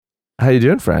How you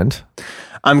doing, friend?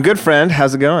 I'm good, friend.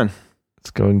 How's it going? It's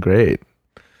going great.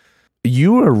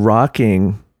 You are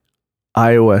rocking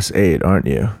iOS 8, aren't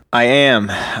you? I am.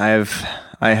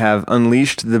 I have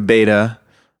unleashed the beta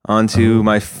onto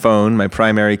my phone, my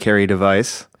primary carry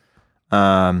device.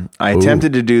 I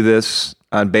attempted to do this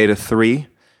on beta 3.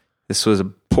 This was a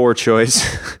poor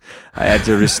choice. I had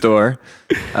to restore.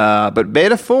 But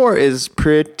beta 4 is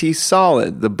pretty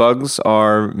solid. The bugs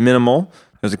are minimal.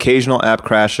 There's occasional app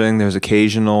crashing. There's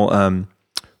occasional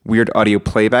weird audio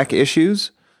playback issues.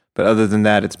 But other than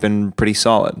that, it's been pretty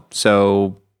solid.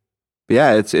 So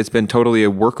yeah, it's been totally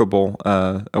a workable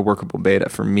beta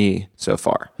for me so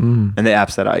far, and the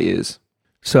apps that I use.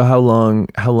 So how long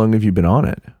have you been on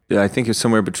it? Yeah, I think it's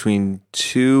somewhere between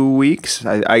 2 weeks.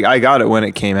 I got it when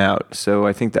it came out, so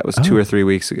I think that was 2 or 3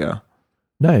 weeks ago.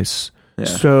 Nice. Yeah.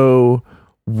 So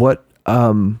what?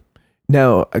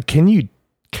 Now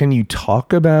can you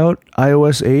talk about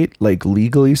iOS 8, like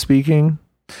legally speaking?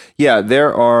 Yeah,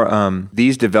 there are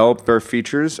these developer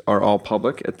features are all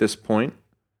public at this point.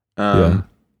 And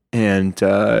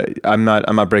I'm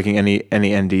not breaking any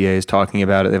NDAs talking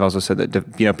about it. They've also said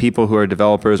that people who are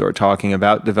developers or talking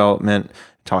about development,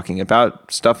 talking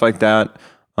about stuff like that,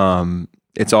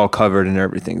 it's all covered and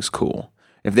everything's cool.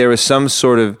 If there was some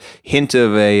sort of hint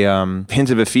of a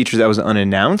feature that was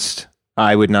unannounced,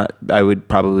 I would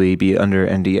probably be under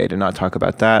NDA to not talk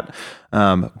about that.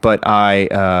 But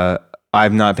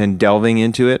I've not been delving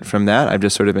into it from that. I've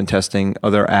just sort of been testing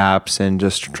other apps and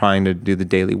just trying to do the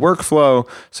daily workflow.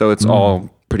 So it's all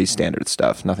pretty standard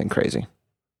stuff, nothing crazy.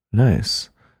 Nice.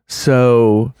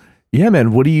 So yeah,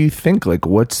 man, what do you think? Like,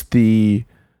 what's the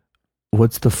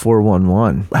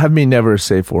 411? Have me never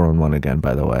say 411 again,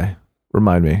 by the way.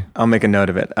 Remind me. I'll make a note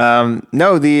of it.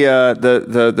 No,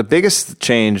 the biggest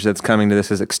change that's coming to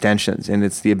this is extensions, and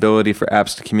it's the ability for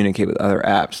apps to communicate with other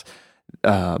apps.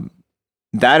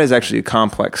 That is actually a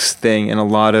complex thing, and a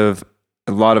lot of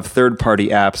third-party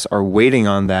apps are waiting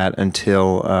on that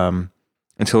until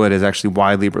it is actually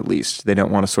widely released. They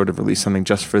don't want to sort of release something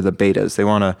just for the betas. They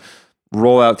want to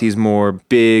roll out these more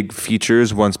big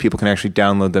features once people can actually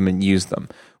download them and use them,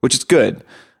 which is good.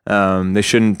 They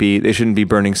shouldn't be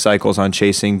burning cycles on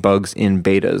chasing bugs in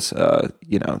betas.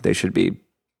 They should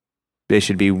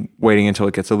be waiting until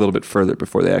it gets a little bit further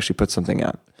before they actually put something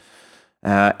out.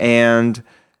 And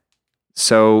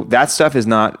so that stuff is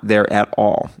not there at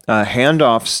all.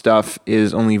 Handoff stuff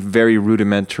is only very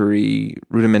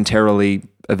rudimentarily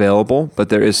available, but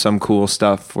there is some cool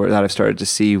stuff that I've started to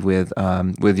see with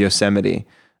Yosemite.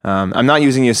 I'm not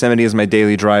using Yosemite as my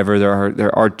daily driver.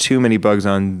 There are too many bugs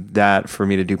on that for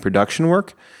me to do production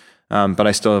work, but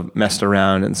I still have messed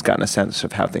around and gotten a sense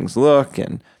of how things look,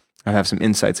 and I have some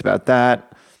insights about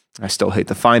that. I still hate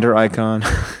the Finder icon.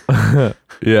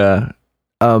 Yeah.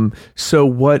 So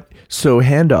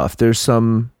handoff, there's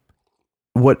some,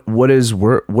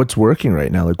 what's working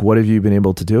right now? Like, what have you been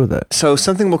able to do with it? So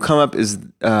something will come up is,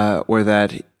 where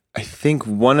that, I think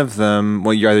one of them,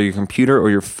 either your computer or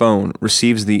your phone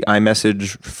receives the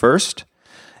iMessage first,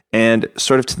 and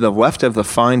sort of to the left of the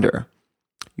Finder,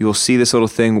 you'll see this little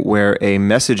thing where a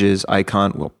messages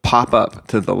icon will pop up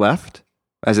to the left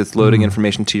as it's loading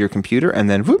information to your computer, and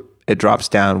then whoop, it drops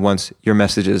down once your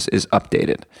messages is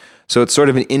updated. So it's sort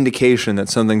of an indication that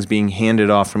something's being handed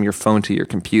off from your phone to your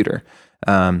computer.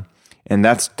 And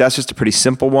that's just a pretty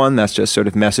simple one. That's just sort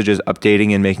of messages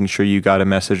updating and making sure you got a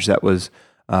message that was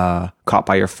caught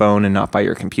by your phone and not by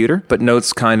your computer. But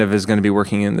Notes kind of is going to be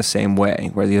working in the same way,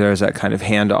 where there's that kind of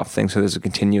handoff thing, so there's a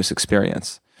continuous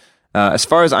experience. As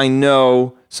far as I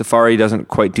know, Safari doesn't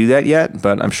quite do that yet,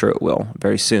 but I'm sure it will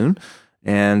very soon.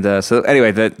 And so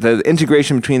anyway, the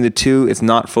integration between the two, it's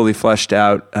not fully fleshed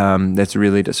out. That's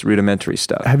really just rudimentary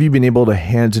stuff. Have you been able to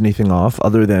hand anything off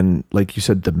other than, like you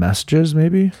said, the messages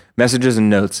maybe? Messages and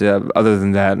notes. Other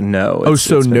than that, no.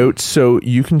 Notes. So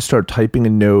you can start typing a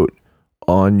note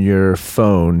on your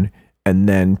phone and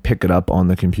then pick it up on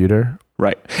the computer?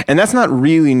 Right. And that's not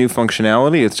really new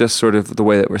functionality. It's just sort of the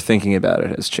way that we're thinking about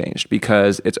it has changed,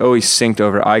 because it's always synced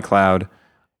over iCloud.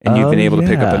 And you've been able to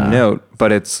pick up a note,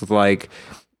 but it's like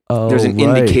there's an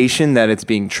indication that it's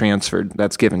being transferred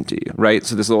that's given to you, right?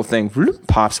 So this little thing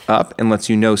pops up and lets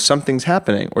you know something's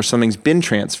happening or something's been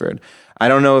transferred. I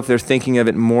don't know if they're thinking of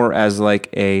it more as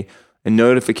like a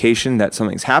notification that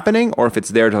something's happening, or if it's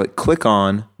there to like click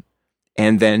on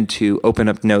and then to open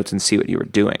up Notes and see what you were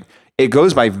doing. It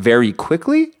goes by very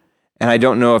quickly, and I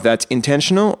don't know if that's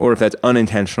intentional or if that's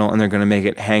unintentional, and they're going to make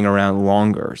it hang around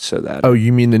longer so that... Oh,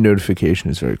 you mean the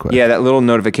notification is very quick? Yeah, that little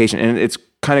notification. And it's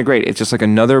kind of great. It's just like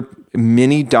another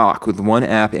mini dock with one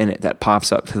app in it that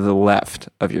pops up to the left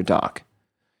of your dock.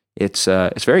 It's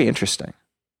very interesting.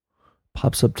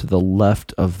 pops up to the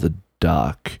left of the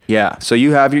dock. Yeah. So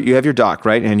you have your dock,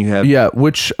 right? And you have Yeah,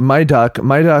 which my dock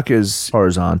is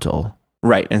horizontal.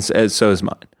 right, and so is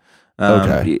mine.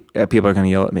 Okay. People are going to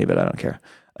yell at me, but I don't care.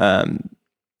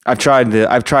 I've tried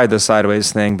the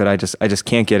sideways thing, but I just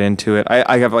can't get into it.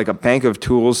 I have like a bank of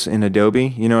tools in Adobe,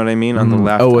 you know what I mean, on the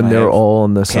left. Oh, and I they're have all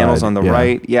on the panels side. on the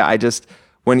right. Yeah, I just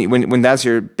when that's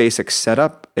your basic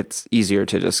setup, it's easier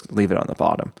to just leave it on the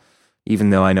bottom, even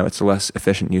though I know it's a less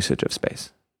efficient usage of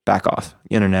space. Back off,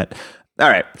 internet. All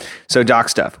right, so dock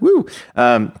stuff. Woo.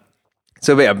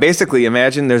 So yeah, basically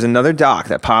imagine there's another dock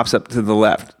that pops up to the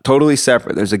left, totally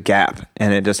separate. There's a gap,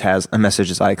 and it just has a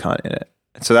messages icon in it.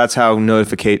 So that's how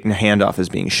notification handoff is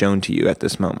being shown to you at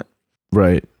this moment.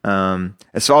 Right.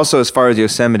 It's also, as far as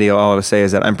Yosemite, all I would say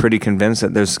is that I'm pretty convinced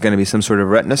that there's going to be some sort of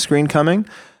retina screen coming,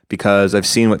 because I've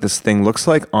seen what this thing looks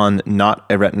like on not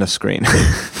a retina screen.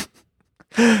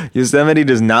 Yosemite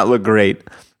does not look great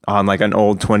on like an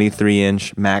old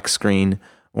 23-inch Mac screen,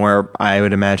 or I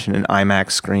would imagine an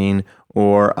iMac screen,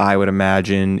 or I would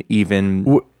imagine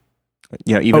even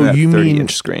even a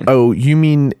 30-inch screen. Oh, you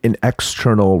mean an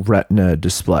external retina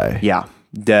display? Yeah,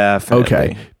 definitely.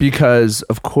 Okay, because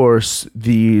of course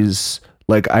these,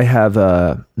 like I have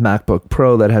a MacBook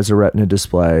Pro that has a retina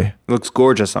display. Looks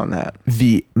gorgeous on that.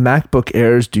 The MacBook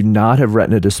Airs do not have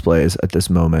retina displays at this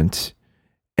moment.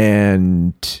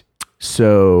 And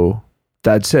so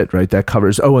that's it, right? That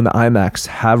covers. Oh, and the iMacs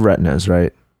have retinas,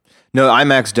 right? No,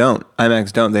 iMacs don't.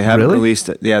 They haven't Really? released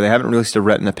it. Yeah, they haven't released a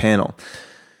Retina panel.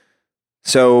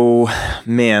 So,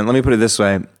 man, let me put it this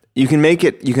way: you can make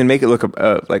it look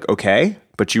like okay,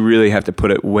 but you really have to put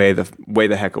it way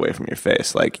the heck away from your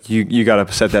face. Like you got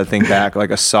to set that thing back like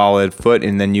a solid foot,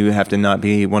 and then you have to not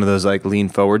be one of those like lean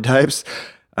forward types.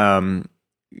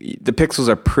 The pixels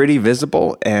are pretty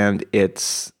visible, and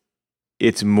it's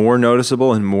more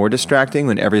noticeable and more distracting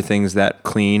when everything's that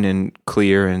clean and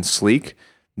clear and sleek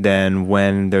than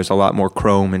when there's a lot more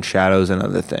chrome and shadows and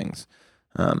other things.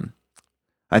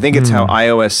 I think it's how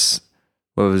iOS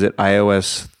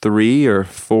 3 or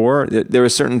 4, there were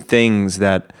certain things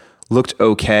that looked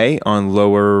okay on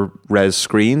lower res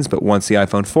screens, but once the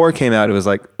iPhone 4 came out, it was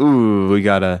like, ooh, we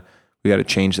gotta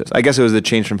change this. I guess it was the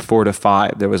change from 4 to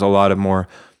 5. There was a lot of more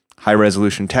high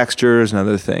resolution textures and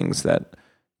other things that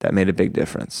made a big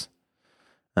difference.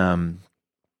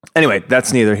 Anyway,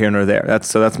 that's neither here nor there.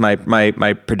 That's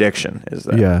my prediction is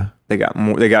that they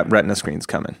got retina screens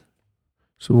coming.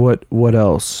 So what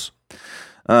else?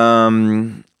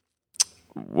 Well,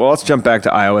 let's jump back to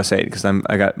iOS 8 because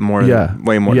I got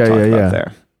way more to talk about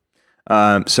there.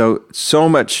 So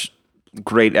much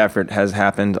great effort has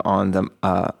happened on the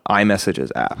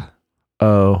iMessages app.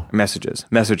 Oh, Messages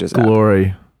glory.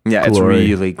 app. Yeah, it's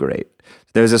really great.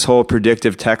 There's this whole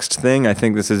predictive text thing. I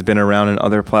think this has been around in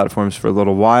other platforms for a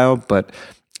little while, but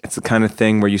it's the kind of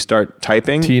thing where you start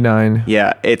typing. T9.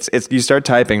 Yeah, it's you start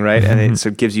typing, right? And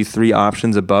it gives you 3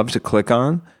 options above to click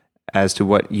on as to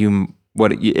what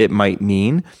it might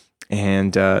mean.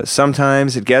 And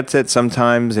sometimes it gets it,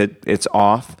 sometimes it's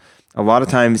off. A lot of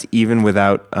times, even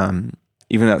without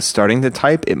starting to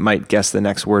type, it might guess the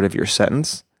next word of your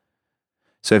sentence.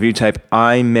 So if you type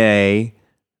 "I may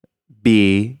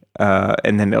be,"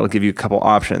 and then it'll give you a couple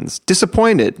options: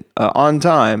 disappointed, on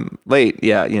time, late.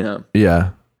 Yeah,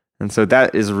 Yeah. And so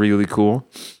that is really cool.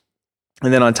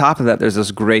 And then on top of that, there's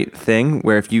this great thing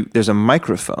where there's a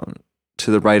microphone to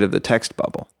the right of the text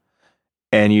bubble,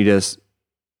 and you just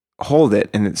hold it,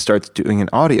 and it starts doing an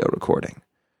audio recording.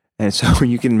 And so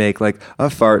you can make like a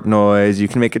fart noise, you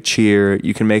can make a cheer,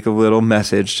 you can make a little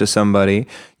message to somebody,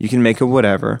 you can make a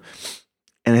whatever.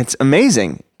 And it's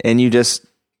amazing. And you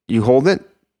hold it,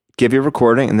 give your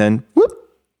recording, and then whoop,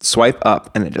 swipe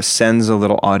up, and it just sends a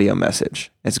little audio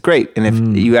message. It's great. And if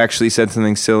you actually said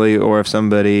something silly, or if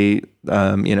somebody,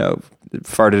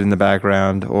 farted in the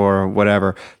background or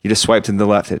whatever, you just swipe to the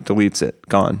left, it deletes it,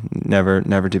 gone,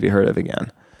 never to be heard of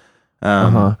again.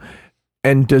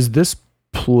 And does this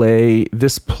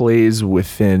plays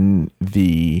within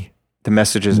the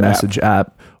Messages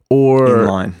app, or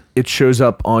inline? It shows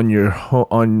up on your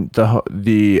on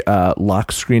the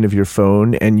lock screen of your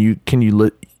phone, and can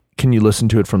you listen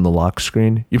to it from the lock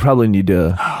screen? You probably need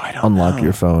to unlock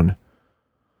your phone.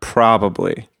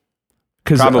 Probably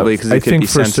because I think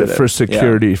for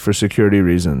security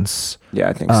reasons. Yeah,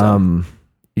 I think so.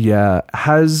 Yeah.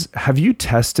 Have you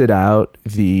tested out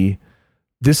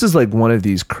this is like one of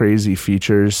these crazy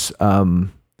features. I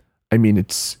mean,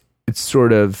 it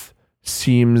sort of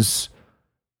seems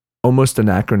almost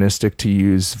anachronistic to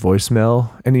use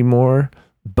voicemail anymore,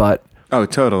 but oh,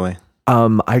 totally.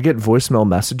 I get voicemail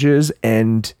messages,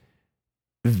 and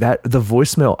that the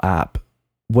voicemail app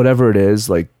whatever it is,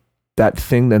 like that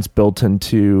thing that's built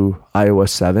into iOS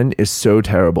 7 is so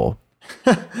terrible.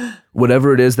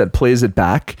 Whatever it is that plays it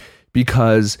back,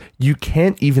 because you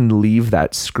can't even leave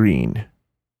that screen.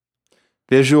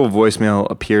 Visual voicemail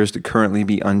appears to currently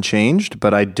be unchanged,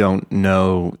 but I don't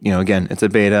know. Again, it's a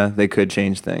beta. They could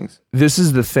change things. This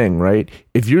is the thing, right?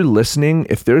 If you're listening,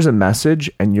 if there's a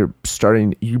message and you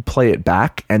play it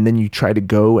back and then you try to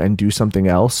go and do something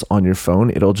else on your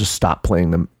phone, it'll just stop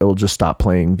playing them. It'll just stop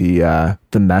playing the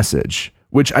message,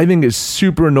 which I think is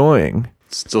super annoying.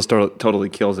 Still totally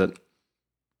kills it.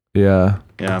 Yeah.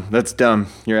 Yeah, that's dumb.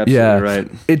 You're absolutely right.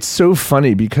 It's so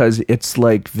funny because it's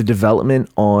like the development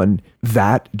on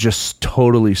that just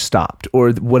totally stopped,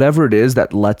 or whatever it is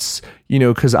that lets,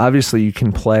 because obviously you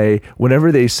can play,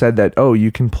 whenever they said that, oh,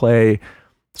 you can play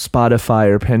Spotify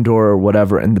or Pandora or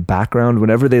whatever in the background,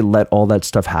 whenever they let all that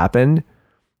stuff happen,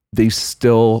 the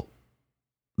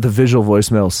visual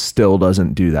voicemail still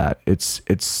doesn't do that.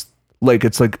 It's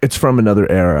from another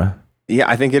era. Yeah,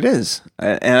 I think it is.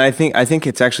 And I think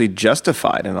it's actually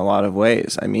justified in a lot of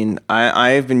ways. I mean,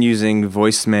 I've been using the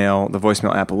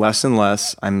voicemail app less and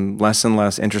less. I'm less and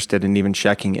less interested in even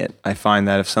checking it. I find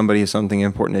that if somebody has something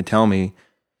important to tell me,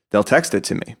 they'll text it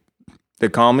to me. They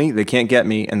call me, they can't get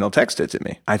me, and they'll text it to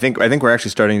me. I think we're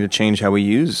actually starting to change how we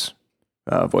use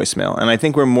voicemail. And I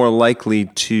think I'm more likely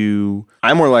to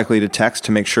text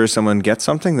to make sure someone gets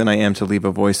something than I am to leave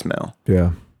a voicemail.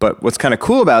 Yeah. But what's kind of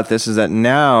cool about this is that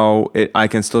now I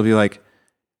can still be like,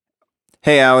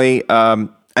 hey, Allie,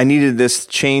 I needed this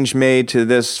change made to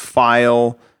this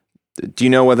file. Do you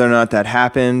know whether or not that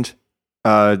happened?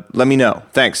 Let me know.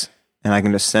 Thanks. And I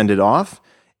can just send it off.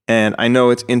 And I know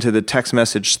it's into the text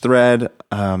message thread.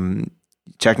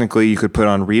 Technically, you could put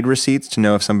on read receipts to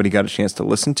know if somebody got a chance to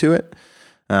listen to it.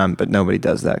 But nobody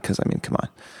does that because, come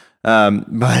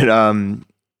on.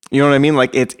 You know what I mean?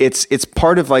 Like it's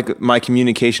part of like my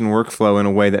communication workflow in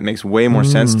a way that makes way more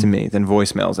sense to me than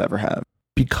voicemails ever have.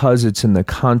 Because it's in the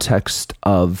context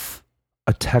of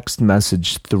a text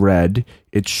message thread,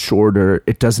 it's shorter.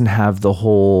 It doesn't have the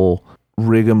whole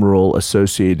rigmarole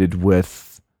associated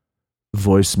with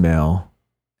voicemail.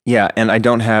 Yeah, and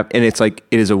it's like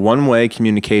it is a one-way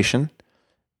communication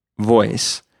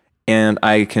voice, and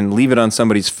I can leave it on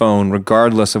somebody's phone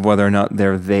regardless of whether or not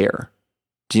they're there.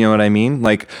 Do you know what I mean?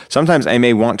 Like sometimes I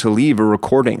may want to leave a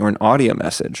recording or an audio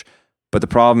message, but the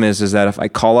problem is that if I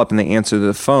call up and they answer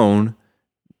the phone,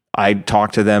 I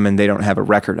talk to them and they don't have a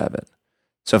record of it.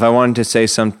 So if I wanted to say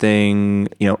something,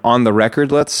 on the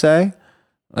record, let's say,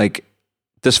 like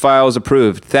this file is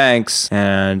approved, thanks,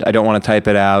 and I don't want to type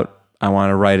it out. I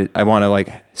want to write it. I want to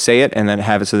like say it and then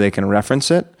have it so they can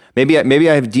reference it. Maybe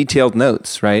I have detailed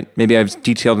notes, right? Maybe I have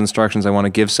detailed instructions I want to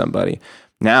give somebody.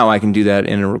 Now I can do that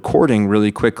in a recording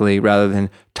really quickly rather than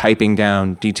typing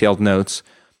down detailed notes.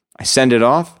 I send it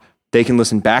off. They can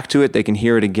listen back to it. They can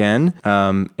hear it again.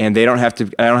 And they don't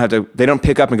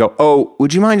pick up and go, oh,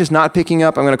 would you mind just not picking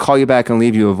up? I'm going to call you back and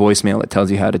leave you a voicemail that tells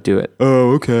you how to do it.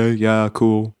 Oh, okay. Yeah,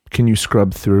 cool. Can you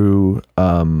scrub through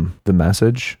the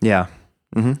message? Yeah.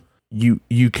 Mm-hmm.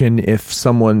 You can, if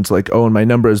someone's like, oh, and my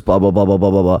number is blah, blah, blah, blah, blah,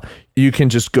 blah, blah, you can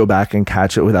just go back and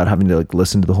catch it without having to like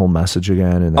listen to the whole message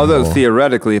again. And although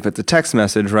theoretically, if it's a text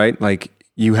message, right? Like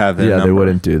you have the number. They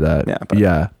wouldn't do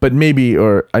that. But maybe,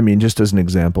 or just as an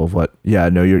example of what,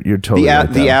 you're totally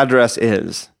right. The address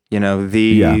is,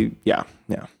 yeah.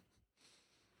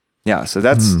 So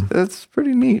that's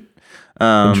pretty neat.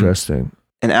 Interesting.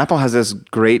 And Apple has this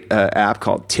great app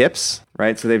called Tips,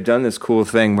 right? So they've done this cool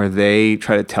thing where they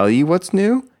try to tell you what's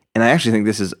new. And I actually think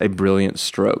this is a brilliant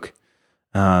stroke.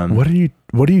 What are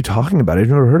you talking about? I've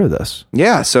never heard of this.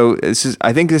 Yeah. So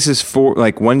I think this is for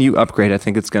like when you upgrade, I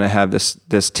think it's going to have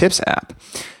this Tips app.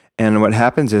 And what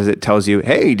happens is it tells you,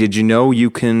 hey, did you know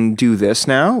you can do this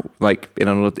now? Like, and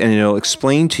it'll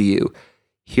explain to you,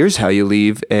 here's how you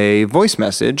leave a voice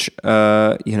message,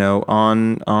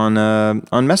 on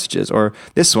messages, or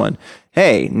this one.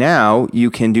 Hey, now you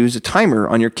can use a timer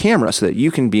on your camera so that you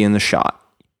can be in the shot.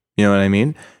 You know what I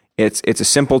mean? It's a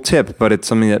simple tip, but it's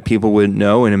something that people wouldn't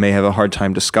know and it may have a hard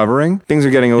time discovering. Things are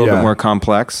getting a little bit more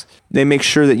complex. They make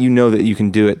sure that you know that you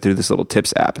can do it through this little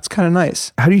Tips app. It's kind of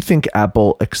nice. How do you think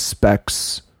Apple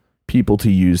expects people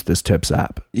to use this Tips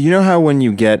app? You know how when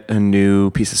you get a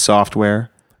new piece of software?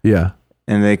 Yeah.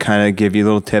 And they kind of give you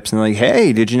little tips and they're like,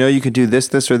 hey, did you know you could do this,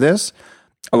 this, or this?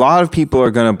 A lot of people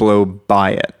are going to blow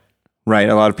by it, right?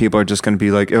 A lot of people are just going to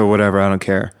be like, oh, whatever, I don't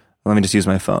care. Let me just use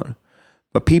my phone.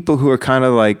 But people who are kind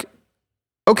of like,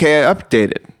 okay, I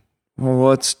updated.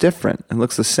 Well, it's different. It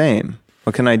looks the same.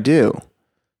 What can I do?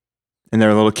 And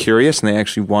they're a little curious and they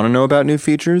actually want to know about new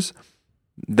features.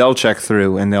 they'll check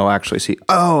through and they'll actually see,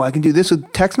 oh, I can do this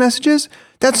with text messages?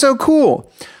 That's so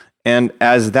cool. And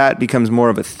as that becomes more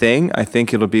of a thing, I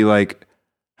think it'll be like,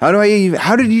 how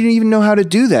did you even know how to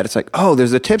do that? It's like, oh,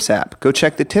 there's a Tips app. Go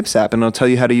check the Tips app and it'll tell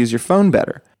you how to use your phone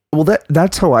better. Well,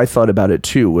 that's how I thought about it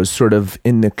too, was sort of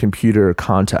in the computer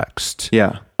context.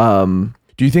 Yeah.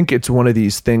 Do you think it's one of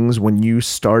these things when you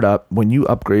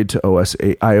upgrade to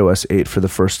iOS 8 for the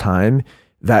first time,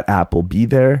 that app will be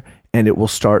there and it will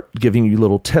start giving you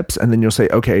little tips, and then you'll say,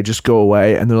 okay, just go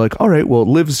away. And they're like, all right, well, it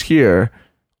lives here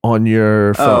on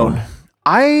your phone. Oh,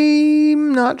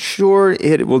 I'm not sure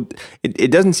it will.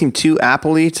 It doesn't seem too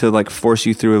Apple-y to like force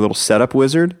you through a little setup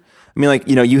wizard. I mean, like,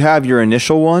 you have your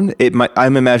initial one.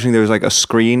 I'm imagining there's like a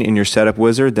screen in your setup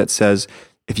wizard that says,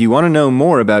 if you want to know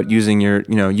more about using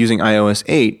using iOS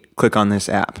 8, click on this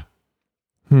app.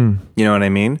 You know what I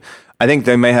mean? I think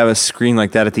they may have a screen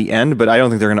like that at the end, but I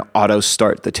don't think they're going to auto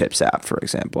start the Tips app, for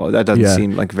example. That doesn't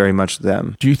seem like very much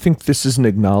them. Do you think this is an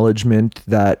acknowledgement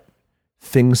that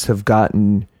things have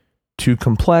gotten too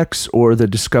complex, or the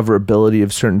discoverability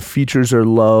of certain features are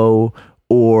low,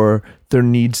 or there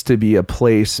needs to be a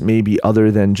place maybe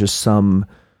other than just some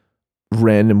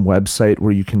random website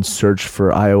where you can search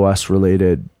for iOS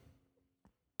related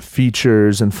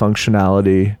features and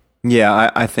functionality?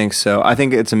 Yeah, I think so. I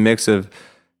think it's a mix of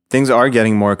things are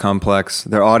getting more complex.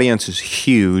 Their audience is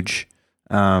huge.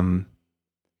 The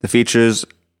features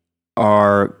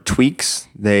are tweaks.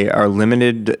 They are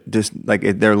limited,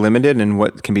 they're limited in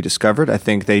what can be discovered. I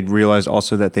think they realized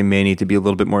also that they may need to be a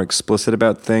little bit more explicit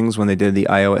about things when they did the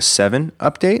iOS 7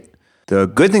 update. The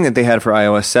good thing that they had for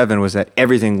iOS 7 was that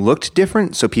everything looked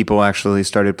different, so people actually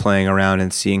started playing around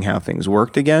and seeing how things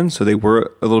worked again, so they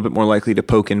were a little bit more likely to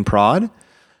poke and prod.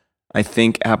 I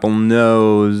think Apple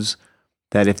knows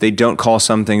that if they don't call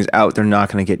some things out, they're not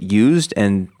going to get used,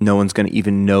 and no one's going to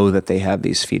even know that they have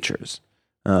these features.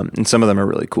 And some of them are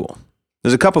really cool.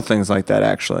 There's a couple things like that,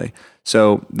 actually.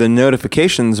 So the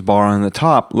notifications bar on the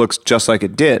top looks just like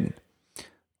it did.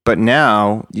 But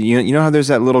now, you know how there's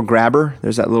that little grabber?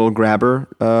 There's that little grabber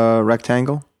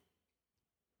rectangle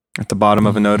at the bottom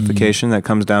of a notification that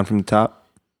comes down from the top?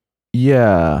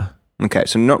 Yeah. Okay,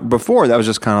 so before, that was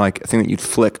just kind of like a thing that you'd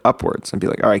flick upwards and be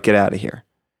like, all right, get out of here.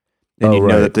 And you'd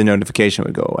know that the notification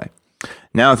would go away.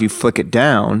 Now, if you flick it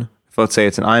down, if let's say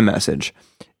it's an iMessage,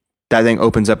 that thing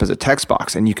opens up as a text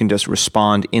box and you can just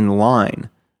respond in line,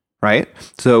 right?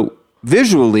 So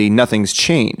visually, nothing's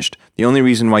changed. The only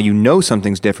reason why you know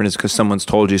something's different is because someone's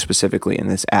told you specifically in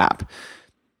this app.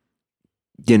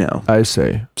 I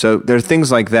see. So there are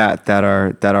things like that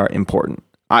are important.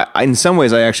 I in some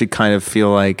ways, I actually kind of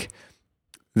feel like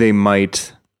they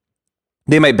might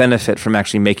benefit from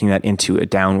actually making that into a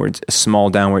small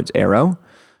downwards arrow.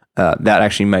 That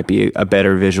actually might be a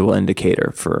better visual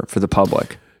indicator for the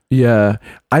public. Yeah,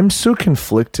 I'm so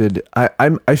conflicted.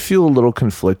 I feel a little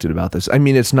conflicted about this. I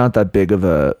mean, it's not that big of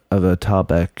a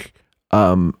topic,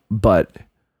 but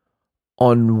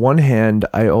on one hand,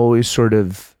 I always sort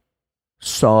of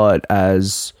saw it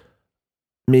as,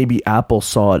 maybe Apple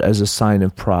saw it as a sign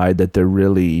of pride that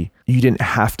you didn't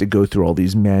have to go through all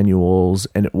these manuals,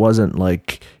 and it wasn't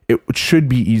like, it should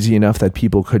be easy enough that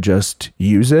people could just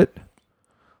use it.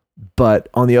 But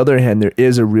on the other hand, there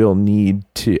is a real need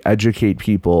to educate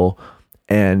people,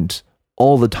 and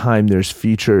all the time there's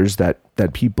features that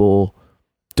people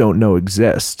don't know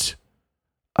exist.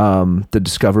 The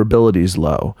discoverability is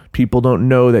low. People don't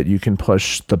know that you can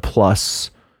push the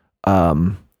plus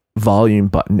volume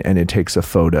button and it takes a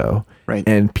photo. Right.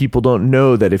 And people don't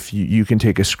know that if you can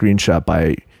take a screenshot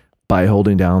by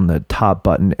holding down the top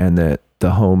button and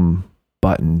the home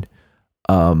button.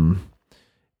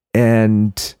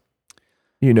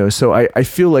 So I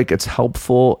feel like it's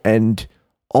helpful, and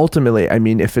ultimately, I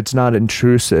mean, if it's not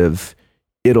intrusive,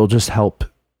 it'll just help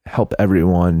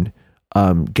everyone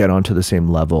get onto the same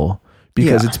level,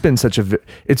 because it's been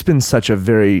such a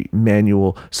very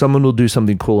manual. Someone will do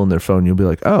something cool on their phone, you'll be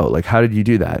like, oh, like, how did you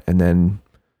do that? And then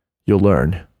you'll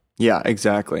learn. Yeah,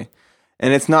 exactly.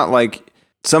 And it's not like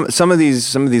some of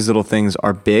these little things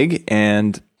are big,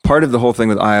 and part of the whole thing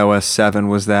with iOS 7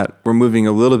 was that we're moving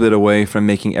a little bit away from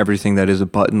making everything that is a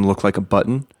button look like a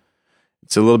button.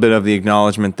 It's a little bit of the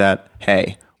acknowledgement that,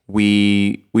 hey,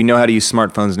 we know how to use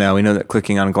smartphones now. We know that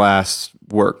clicking on glass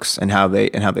works and how they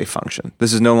function.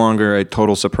 This is no longer a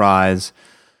total surprise.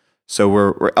 So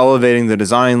we're elevating the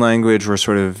design language. We're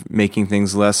sort of making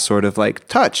things less sort of like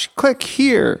touch, click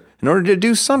here in order to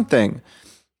do something.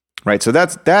 Right? So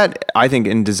that I think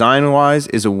in design wise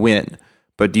is a win.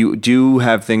 But you do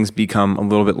have things become a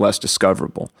little bit less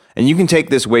discoverable. And you can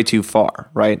take this way too far,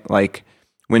 right? Like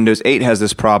Windows 8 has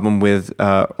this problem with,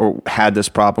 or had this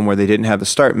problem where they didn't have the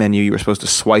start menu. You were supposed to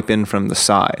swipe in from the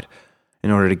side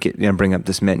in order to bring up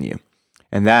this menu.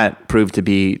 And that proved to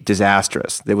be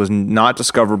disastrous. It was not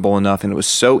discoverable enough, and it was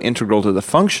so integral to the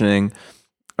functioning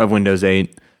of Windows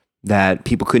 8 that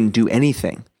people couldn't do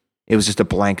anything. It was just a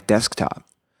blank desktop.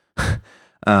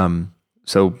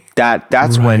 So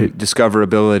that's when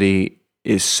discoverability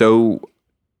is so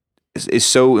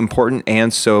important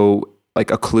and so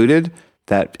like occluded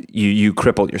that you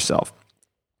crippled yourself.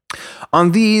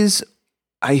 On these,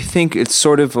 I think it's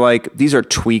sort of like these are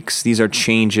tweaks, these are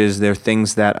changes, they're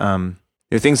things that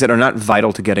are not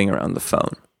vital to getting around the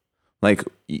phone. Like,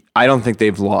 I don't think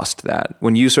they've lost that.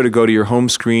 When you sort of go to your home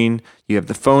screen, you have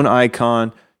the phone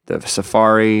icon, the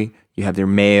Safari, you have your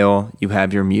mail, you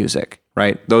have your music,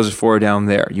 right? Those are four down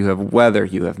there. You have weather,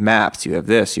 you have maps, you have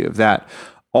this, you have that.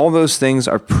 All those things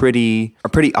are pretty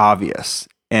obvious.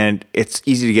 And it's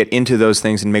easy to get into those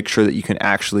things and make sure that you can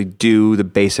actually do the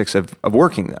basics of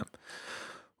working them.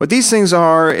 What these things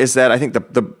are is that I think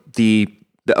the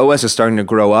OS is starting to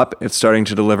grow up. It's starting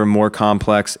to deliver more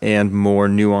complex and more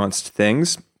nuanced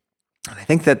things. And I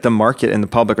think that the market and the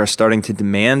public are starting to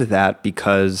demand that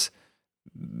because,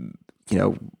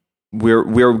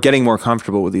 we're getting more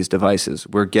comfortable with these devices.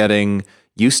 We're getting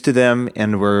used to them,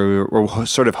 and we're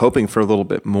sort of hoping for a little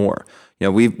bit more.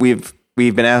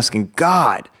 We've been asking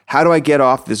God, how do I get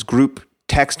off this group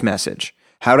text message?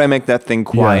 How do I make that thing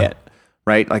quiet? Yeah.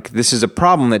 Right? Like, this is a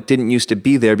problem that didn't used to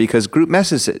be there because group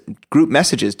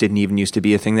messages didn't even used to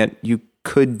be a thing that you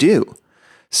could do.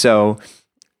 So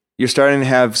you're starting to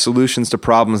have solutions to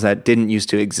problems that didn't used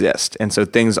to exist. And so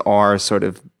things are sort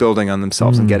of building on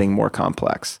themselves and getting more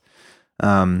complex.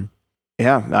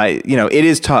 It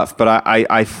is tough, but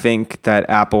I think that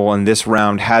Apple in this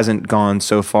round hasn't gone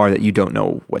so far that you don't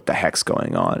know what the heck's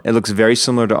going on. It looks very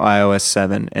similar to iOS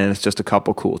 7, and it's just a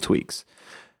couple cool tweaks.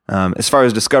 As far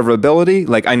as discoverability,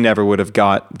 like, I never would have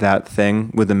got that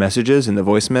thing with the messages and the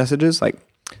voice messages. Like,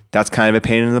 that's kind of a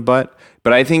pain in the butt.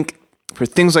 But I think for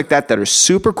things like that are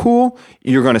super cool,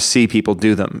 you're going to see people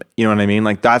do them. You know what I mean?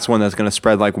 Like, that's one that's going to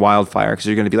spread like wildfire because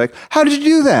you're going to be like, how did you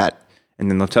do that? And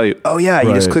then they'll tell you, oh yeah,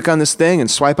 you just click on this thing and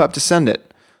swipe up to send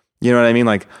it. You know what I mean?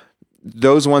 Like,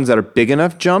 those ones that are big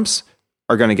enough jumps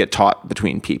are going to get taught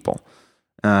between people.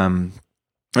 And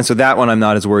so that one I'm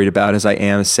not as worried about as I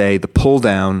am, say, the pull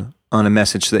down on a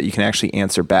message so that you can actually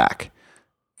answer back.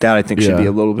 That I think should be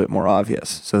a little bit more obvious,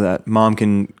 so that mom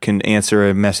can answer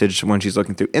a message when she's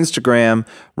looking through Instagram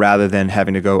rather than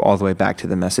having to go all the way back to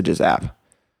the Messages app.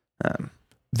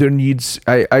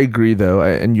 I agree though,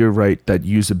 and you're right that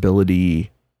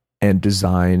usability and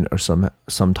design are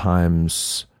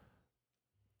sometimes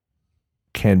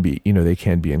can be, they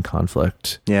can be in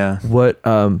conflict. Yeah.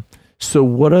 So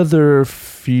what other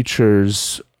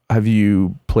features have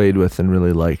you played with and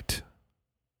really liked?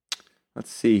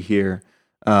 Let's see here.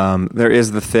 There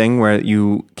is the thing where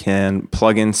you can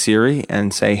plug in Siri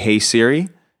and say, "Hey Siri,"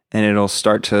 and it'll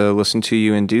start to listen to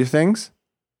you and do things.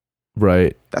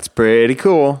 Right. That's pretty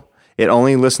cool. It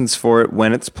only listens for it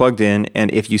when it's plugged in,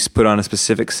 and if you put on a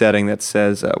specific setting that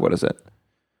says, what is it?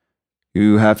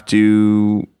 You have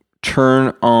to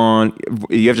turn on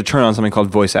something called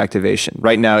voice activation.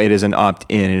 Right now it is an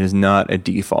opt-in. It is not a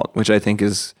default, which I think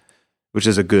is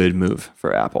a good move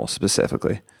for Apple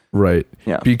specifically. Right.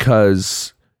 Yeah.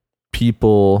 Because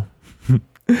people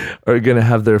are going to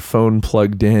have their phone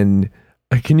plugged in.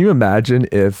 Can you imagine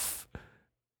if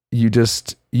you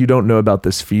don't know about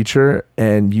this feature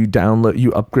and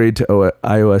you upgrade to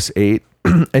iOS 8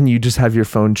 and you just have your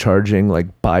phone charging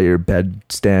like by your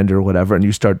bedstand or whatever, and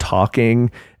you start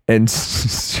talking and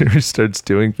Siri starts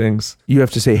doing things. You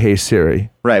have to say, "Hey Siri."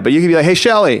 Right, but you could be like, "Hey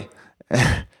Shelly."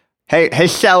 Hey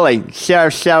Shelly.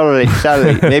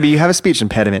 Maybe you have a speech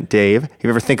impediment, Dave. You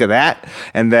ever think of that?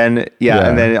 And then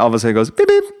and then all of a sudden it goes beep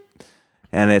beep.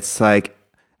 And it's like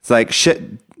shit.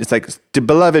 It's like,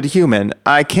 beloved human,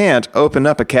 I can't open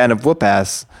up a can of whoop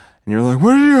ass. And you're like,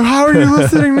 how are you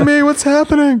listening to me? What's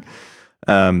happening?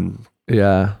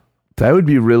 Yeah. That would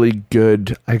be really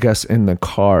good, I guess, in the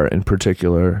car in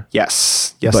particular.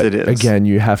 Yes, but it is. Again,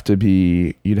 you'd have to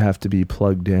be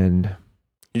plugged in.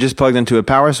 You're just plugged into a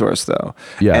power source, though.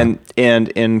 Yeah. And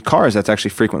in cars, that's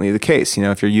actually frequently the case.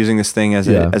 If you're using this thing as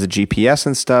a GPS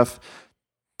and stuff,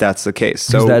 that's the case.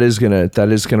 So that is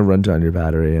gonna run down your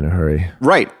battery in a hurry.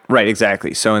 Right,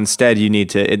 exactly. So instead, you need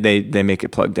to they make it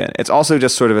plugged in. It's also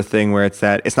just sort of a thing where it's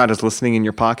not just listening in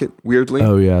your pocket. Weirdly.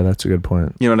 Oh yeah, that's a good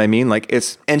point. You know what I mean? Like,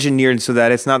 it's engineered so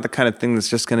that it's not the kind of thing that's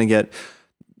just going to get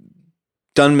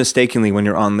done mistakenly when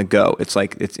you're on the go. It's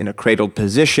like it's in a cradled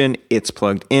position. It's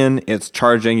plugged in. It's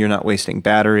charging. You're not wasting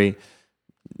battery.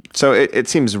 So it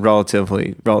seems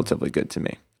relatively good to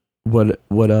me.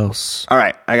 What else? All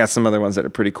right, I got some other ones that are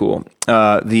pretty cool.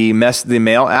 The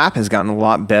Mail app has gotten a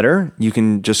lot better. You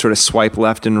can just sort of swipe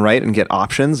left and right and get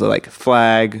options like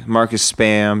flag, mark as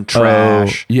spam,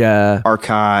 trash,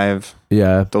 archive,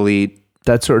 delete.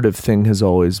 That sort of thing has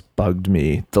always bugged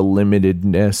me. The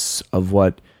limitedness of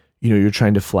what, you're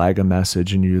trying to flag a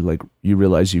message and you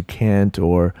realize you can't,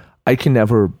 or I can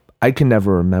never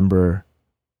remember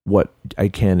what I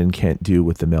can and can't do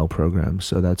with the Mail program.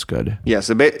 So that's good.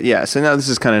 So now this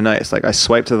is kind of nice. Like I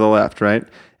swipe to the left, right?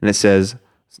 And it says,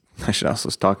 I should also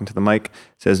talking to the mic. It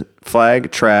says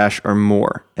flag, trash, or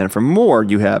more. And for more,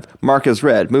 you have mark as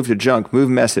read, move to junk,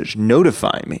 move message,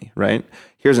 notify me, right?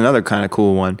 Here's another kind of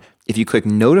cool one. If you click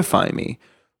notify me,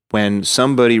 when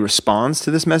somebody responds to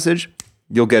this message,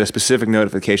 you'll get a specific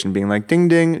notification being like, ding,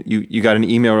 ding, you got an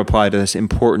email reply to this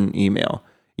important email.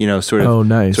 Sort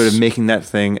of making that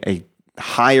thing a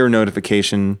higher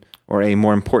notification or a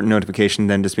more important notification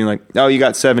than just being like, oh, you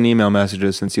got 7 email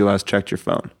messages since you last checked your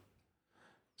phone.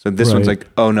 So this one's like,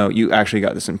 oh no, you actually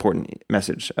got this important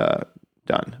message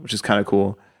done, which is kind of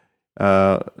cool.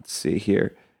 Let's see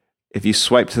here. If you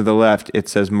swipe to the left, it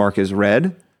says mark as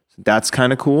read. So that's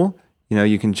kind of cool.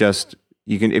 You can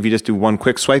if you just do one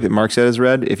quick swipe, it marks it as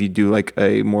read. If you do like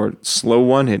a more slow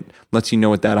one, it lets you know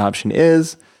what that option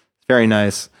is. Very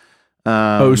nice.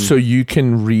 So you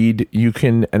can read,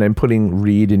 and I'm putting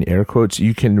read in air quotes,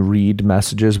 you can read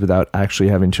messages without actually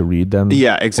having to read them.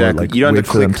 Yeah, exactly. You don't have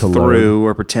to click through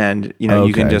or pretend,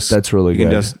 you can just, that's really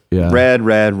good. Just read, it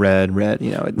read,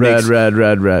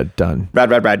 done.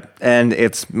 Read. And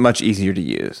it's much easier to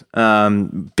use.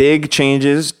 Big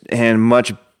changes and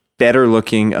much better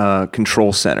looking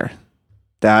control center.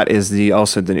 That is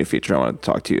also the new feature I wanted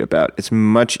to talk to you about. It's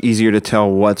much easier to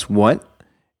tell what's what.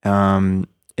 And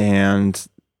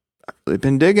I've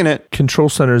been digging it. Control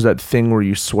center is that thing where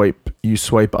you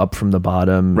swipe up from the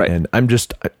bottom, right? And I'm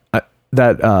just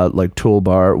that like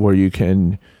toolbar where you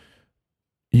can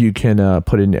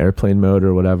put it in airplane mode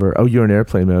or whatever. Oh, you're in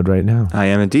airplane mode right now. I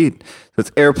am indeed. So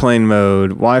it's airplane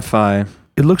mode, Wi-Fi.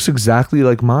 It looks exactly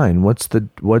like mine. What's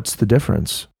the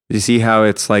difference? Do you see how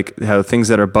it's like how things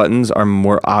that are buttons are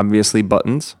more obviously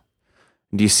buttons?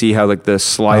 Do you see how like the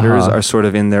sliders are sort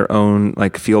of in their own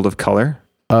like field of color?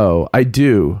 Oh, I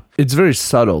do. It's very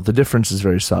subtle. The difference is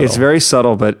very subtle. It's very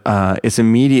subtle, but it's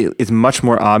immediate. It's much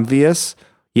more obvious.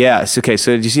 Yeah. Okay.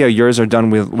 So do you see how yours are done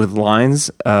with lines,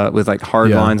 with like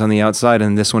hard lines on the outside,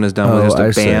 and this one is done with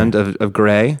just a band of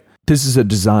gray? This is a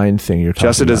design thing you're talking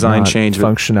about. Just a design change.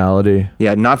 Functionality.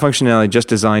 Yeah, not functionality, just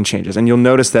design changes. And you'll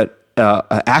notice that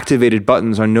activated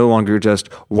buttons are no longer just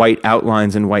white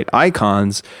outlines and white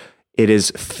icons. It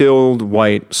is filled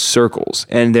white circles,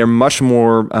 and they're much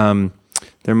more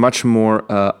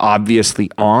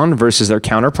obviously on versus their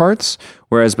counterparts.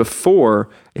 Whereas before,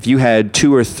 if you had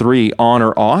 2 or 3 on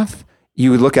or off,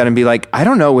 you would look at it and be like, I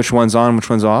don't know which one's on, which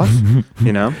one's off.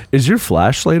 Is your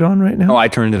flashlight on right now? Oh, I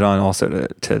turned it on also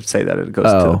to say that it goes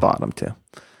to the bottom too.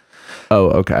 Oh,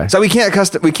 okay. So we can't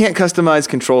customize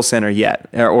Control Center yet,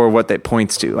 or what that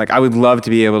points to. Like, I would love to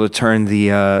be able to turn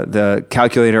the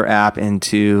calculator app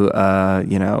into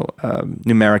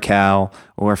Numerical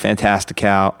or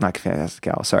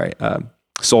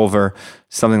Solver,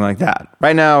 something like that.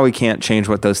 Right now, we can't change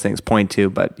what those things point to,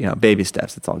 but baby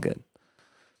steps. It's all good.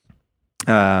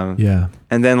 And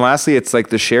then lastly, it's like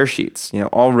the share sheets.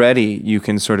 Already you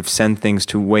can sort of send things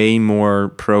to way more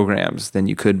programs than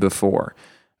you could before.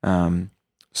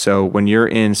 So when you're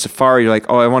in Safari, you're like,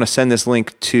 oh, I want to send this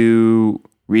link to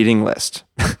reading list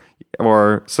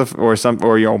or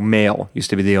mail used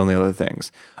to be the only other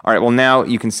things. All right. Well, now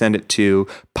you can send it to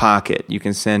Pocket. You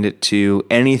can send it to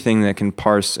anything that can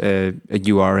parse a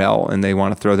URL and they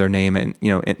want to throw their name in,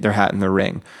 their hat in the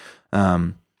ring.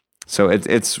 So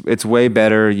it's way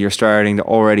better. You're starting to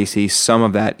already see some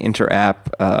of that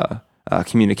inter-app,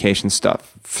 communication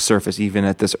stuff surface even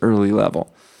at this early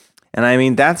level. And I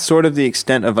mean, that's sort of the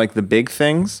extent of like the big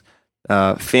things.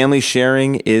 Family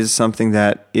sharing is something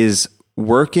that is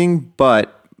working,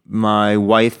 but my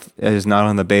wife is not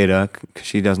on the beta because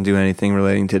she doesn't do anything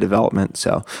relating to development.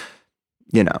 So,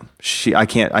 I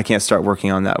can't start working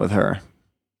on that with her.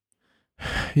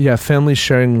 Yeah, family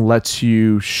sharing lets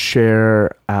you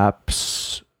share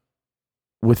apps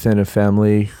within a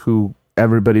family who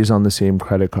everybody's on the same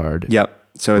credit card. Yep.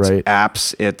 So it's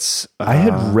apps. It's. I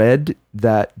had read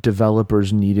that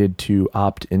developers needed to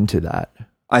opt into that.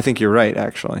 I think you're right,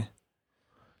 actually.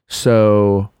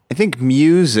 So I think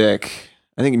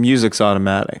music's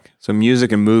automatic. So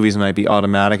music and movies might be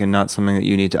automatic and not something that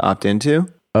you need to opt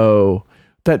into. Oh,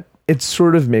 that it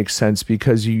sort of makes sense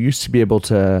because you used to be able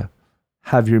to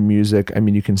have your music. I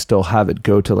mean, you can still have it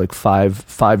go to like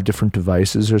five different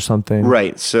devices or something.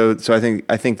 Right. So I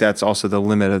think that's also the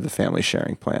limit of the family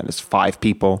sharing plan is 5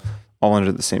 people all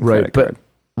under the same credit card.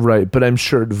 Right, but I'm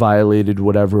sure it violated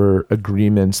whatever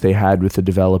agreements they had with the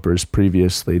developers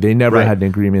previously. They never had an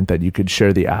agreement that you could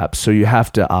share the apps, so you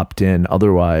have to opt in.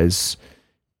 Otherwise,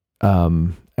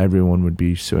 everyone would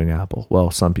be suing Apple.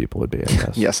 Well, some people would be, I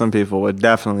guess. Yeah, some people would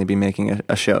definitely be making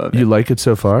a show of it. You like it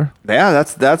so far? Yeah,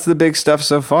 that's the big stuff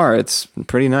so far. It's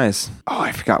pretty nice. Oh,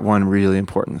 I forgot one really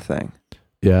important thing.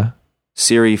 Yeah.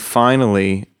 Siri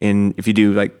finally, if you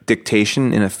do like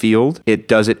dictation in a field, it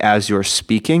does it as you're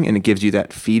speaking and it gives you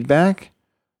that feedback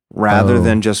rather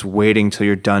than just waiting till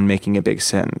you're done making a big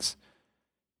sentence.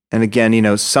 And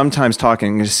again, sometimes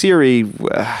talking to Siri,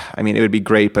 I mean, it would be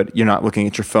great, but you're not looking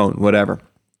at your phone, whatever.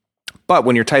 But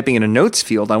when you're typing in a notes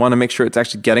field, I want to make sure it's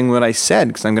actually getting what I said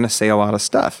because I'm going to say a lot of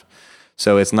stuff.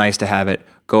 So it's nice to have it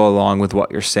go along with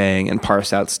what you're saying and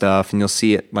parse out stuff. And you'll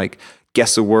see it like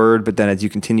guess a word, but then as you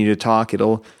continue to talk,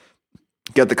 it'll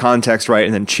get the context right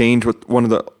and then change what one of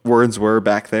the words were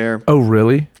back there. Oh,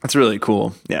 really? That's really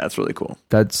cool. Yeah, it's really cool.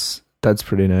 That's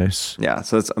pretty nice. Yeah,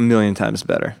 so it's a million times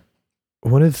better.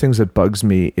 One of the things that bugs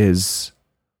me is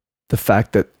the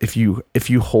fact that if you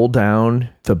hold down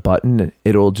the button,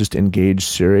 it'll just engage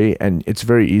Siri, and it's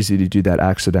very easy to do that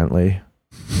accidentally.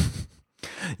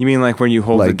 You mean like when you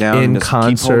hold it down in and just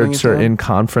concerts keep holding it or down? in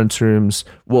conference rooms?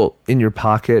 Well, in your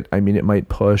pocket, I mean, it might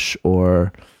push,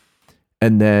 and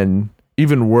then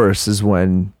even worse is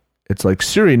when it's like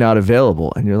Siri not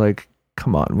available, and you're like,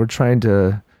 come on, we're trying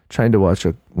to watch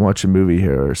a movie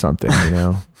here or something,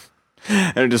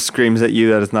 And it just screams at you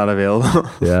that it's not available.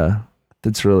 Yeah,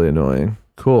 that's really annoying.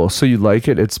 Cool. So you like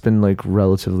it? It's been like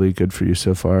relatively good for you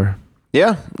so far.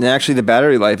 Yeah, and actually the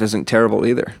battery life isn't terrible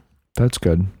either. That's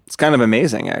good. It's kind of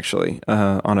amazing actually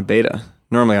on a beta.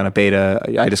 Normally on a beta,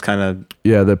 I just kind of...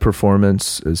 Yeah, the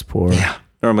performance is poor. Yeah.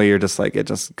 Normally you're just like, it's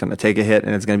just going to take a hit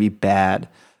and it's going to be bad.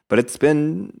 But it's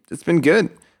been good.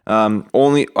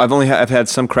 I've had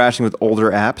some crashing with older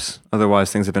apps.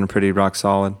 Otherwise things have been pretty rock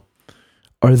solid.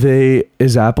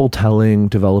 Is Apple telling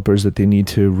developers that they need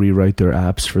to rewrite their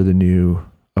apps for the new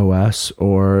OS,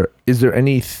 or is there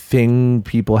anything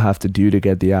people have to do to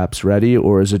get the apps ready,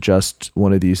 or is it just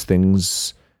one of these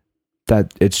things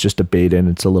that it's just a beta and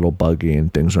it's a little buggy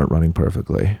and things aren't running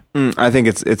perfectly? I think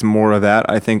it's more of that.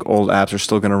 I think old apps are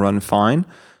still going to run fine.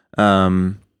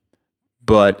 But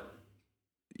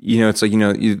it's like,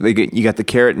 you got the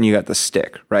carrot and you got the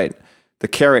stick, right? The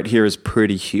carrot here is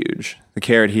pretty huge. The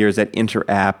carrot here is that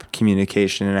inter-app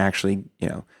communication and actually,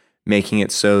 making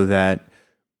it so that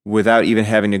without even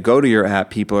having to go to your app,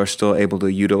 people are still able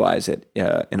to utilize it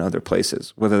in other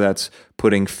places. Whether that's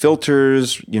putting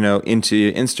filters,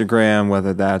 into Instagram,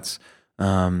 whether that's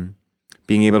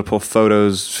being able to pull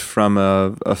photos from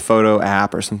a photo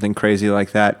app or something crazy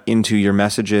like that into your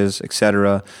messages,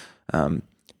 etc.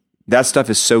 That stuff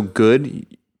is so good.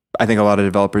 I think a lot of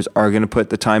developers are going to put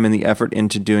the time and the effort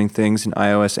into doing things in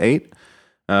iOS 8.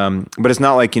 But it's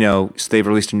not like, they've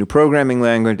released a new programming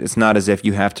language. It's not as if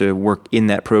you have to work in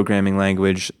that programming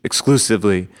language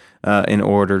exclusively in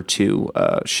order to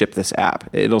ship this app.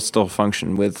 It'll still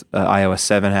function with iOS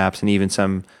 7 apps, and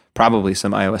even probably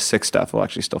some iOS 6 stuff will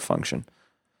actually still function.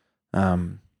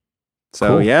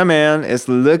 Cool. Yeah, man, it's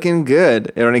looking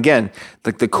good. And again,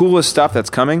 like the coolest stuff that's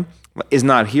coming is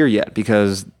not here yet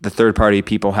because the third-party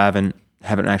people haven't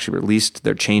actually released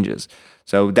their changes.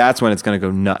 So that's when it's going to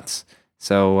go nuts.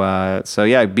 So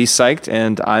yeah, be psyched,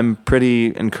 and I'm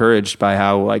pretty encouraged by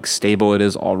how like stable it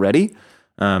is already.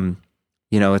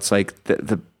 It's like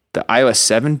the iOS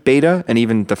 7 beta and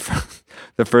even the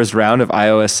first round of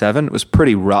iOS 7 was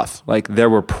pretty rough. Like there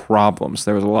were problems.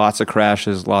 There was lots of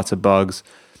crashes, lots of bugs.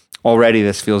 Already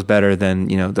this feels better than,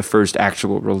 the first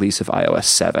actual release of iOS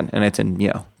 7, and it's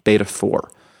in, beta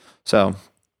 4. So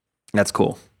that's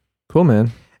cool. Cool,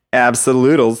 man.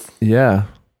 Absolutels. Yeah.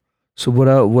 So what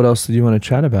else did you want to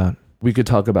chat about? We could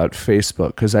talk about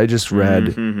Facebook, because I just read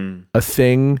a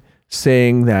thing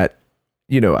saying that,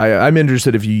 I'm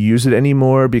interested if you use it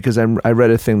anymore, because I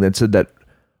read a thing that said that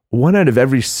 1 out of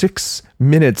every 6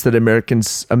 minutes that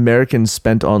Americans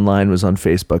spent online was on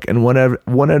Facebook, and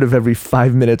one out of every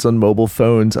 5 minutes on mobile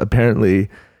phones apparently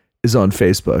is on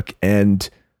Facebook. And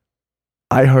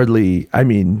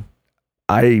I'm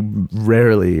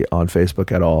rarely on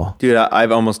Facebook at all. Dude,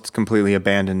 I've almost completely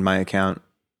abandoned my account.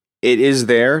 It is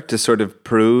there to sort of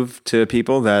prove to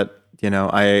people that,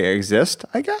 I exist,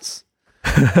 I guess.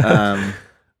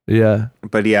 Yeah.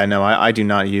 But yeah, no, I do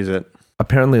not use it.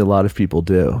 Apparently a lot of people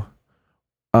do.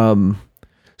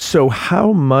 So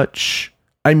how much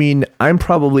I mean, I'm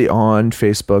probably on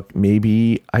Facebook.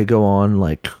 Maybe I go on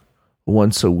like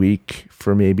once a week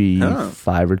for maybe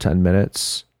 5 or 10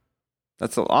 minutes.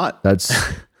 That's a lot.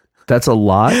 That's a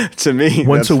lot to me.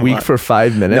 Once a week for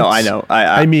 5 minutes. No, I know.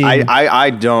 I mean, I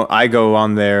don't. I go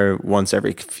on there once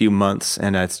every few months,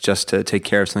 and that's just to take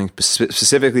care of something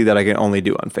specifically that I can only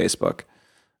do on Facebook.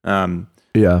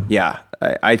 Yeah.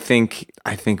 I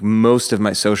think most of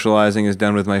my socializing is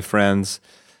done with my friends,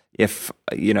 if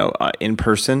in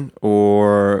person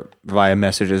or via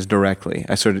messages directly.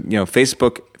 I sort of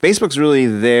Facebook's really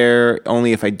there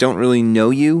only if I don't really know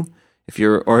you, if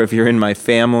you're in my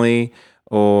family,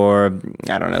 or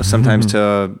I don't know, sometimes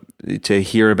to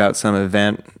hear about some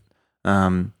event,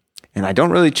 and I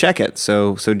don't really check it.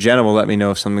 So Jenna will let me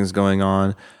know if something's going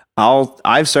on.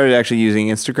 I've started actually using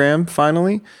Instagram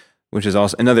finally, which is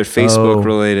also another Facebook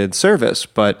related service.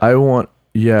 But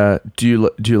yeah. Do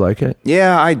you like it?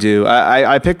 Yeah, I do.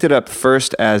 I picked it up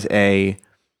first as a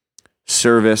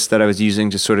service that I was using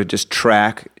to sort of just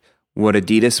track what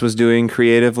Adidas was doing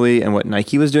creatively and what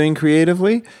Nike was doing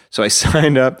creatively. So I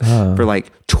signed up for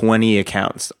like 20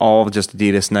 accounts, all just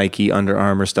Adidas, Nike, Under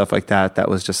Armour, stuff like that. That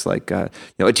was just like,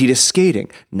 Adidas skating,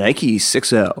 Nike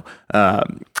 6.0,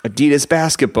 Adidas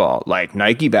basketball, like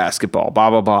Nike basketball, blah,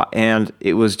 blah, blah. And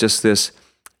it was just this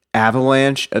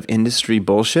avalanche of industry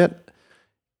bullshit.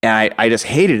 And I just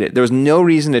hated it. There was no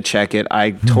reason to check it.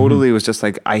 I totally was just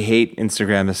like, I hate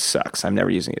Instagram. This sucks. I'm never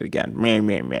using it again. Meh,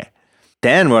 meh, meh.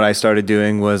 Then what I started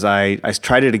doing was I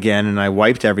tried it again, and I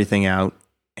wiped everything out,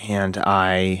 and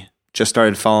I just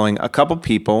started following a couple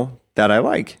people that I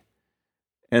like.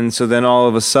 And so then all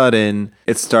of a sudden,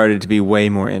 it started to be way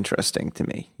more interesting to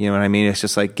me. You know what I mean? It's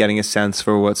just like getting a sense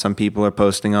for what some people are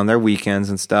posting on their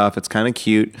weekends and stuff. It's kind of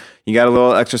cute. You got a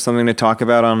little extra something to talk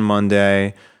about on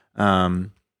Monday.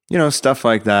 Stuff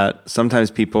like that. Sometimes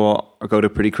people go to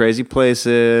pretty crazy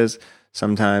places.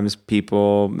 Sometimes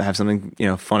people have something,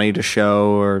 funny to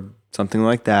show or something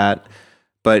like that.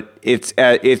 But it's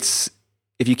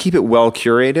if you keep it well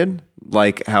curated,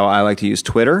 like how I like to use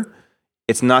Twitter,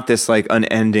 it's not this like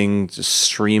unending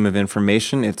stream of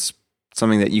information. It's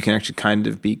something that you can actually kind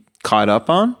of be caught up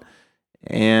on,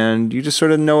 and you just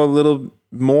sort of know a little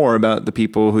more about the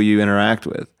people who you interact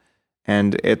with.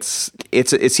 And it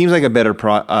seems like a better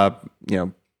product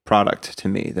to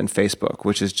me than Facebook,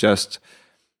 which is just,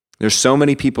 there's so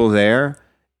many people there,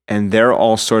 and they're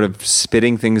all sort of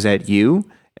spitting things at you,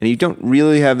 and you don't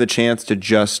really have the chance to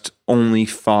just only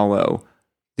follow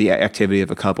the activity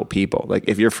of a couple people. Like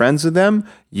if you're friends with them,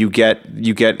 you get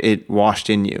it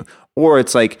washed in you. Or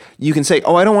it's like you can say,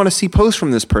 "Oh, I don't want to see posts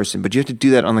from this person," but you have to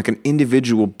do that on like an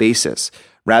individual basis,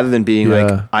 rather than being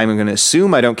like, "I'm going to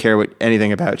assume I don't care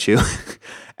anything about you."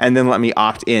 And then let me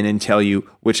opt in and tell you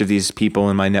which of these people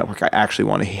in my network I actually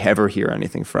want to ever hear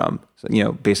anything from,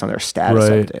 based on their status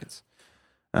updates.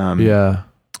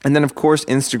 And then, of course,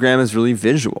 Instagram is really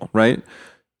visual, right?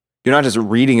 You're not just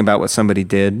reading about what somebody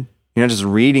did. You're not just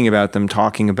reading about them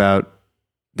talking about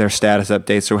their status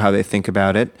updates or how they think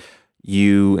about it.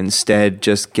 You instead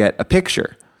just get a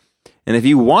picture. And if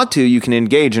you want to, you can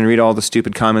engage and read all the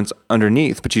stupid comments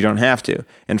underneath, but you don't have to.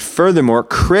 And furthermore,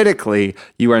 critically,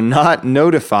 you are not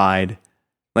notified.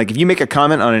 Like if you make a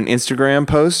comment on an Instagram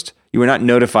post, you are not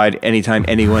notified anytime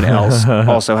anyone else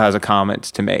also has a comment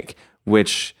to make,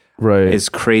 which is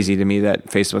crazy to me that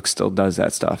Facebook still does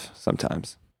that stuff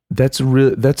sometimes. That's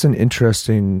an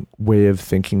interesting way of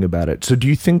thinking about it. So do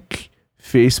you think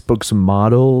Facebook's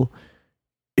model,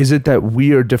 is it that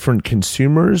we are different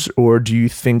consumers, or do you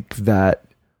think that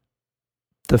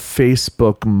the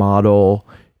Facebook model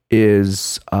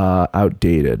is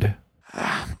outdated?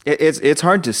 It's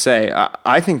hard to say.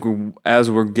 I think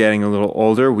as we're getting a little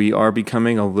older, we are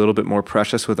becoming a little bit more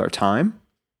precious with our time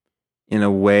in a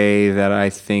way that I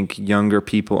think younger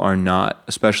people are not,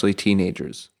 especially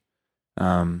teenagers.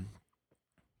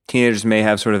 Teenagers may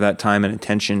have sort of that time and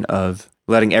attention of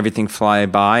letting everything fly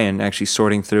by and actually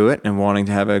sorting through it and wanting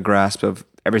to have a grasp of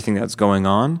everything that's going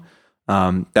on.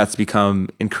 That's become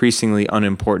increasingly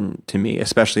unimportant to me,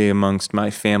 especially amongst my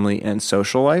family and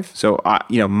social life. So,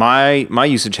 my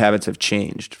usage habits have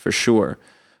changed for sure.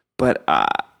 But,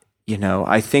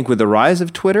 I think with the rise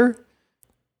of Twitter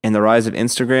and the rise of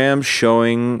Instagram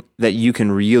showing that you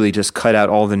can really just cut out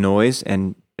all the noise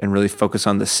and really focus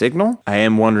on the signal, I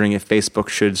am wondering if Facebook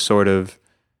should sort of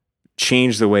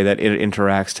change the way that it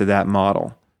interacts to that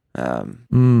model.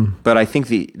 But I think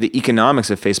the economics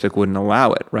of Facebook wouldn't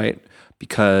allow it, right?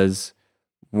 Because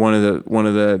one of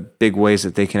the big ways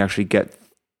that they can actually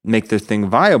make their thing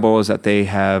viable is that they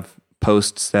have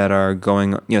posts that are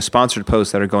going, sponsored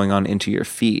posts that are going on into your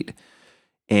feed.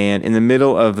 And in the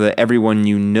middle of the everyone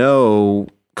you know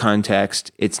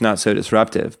context, it's not so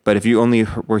disruptive. But if you only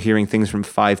were hearing things from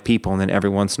 5 people and then every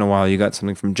once in a while you got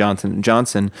something from Johnson &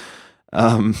 Johnson,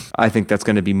 I think that's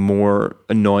going to be more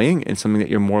annoying and something that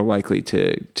you're more likely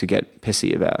to get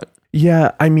pissy about.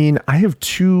 Yeah, I mean, I have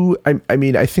two. I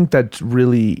mean, I think that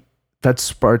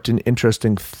sparked an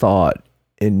interesting thought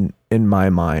in my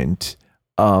mind,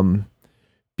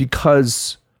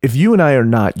 because if you and I are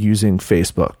not using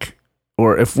Facebook,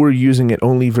 or if we're using it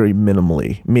only very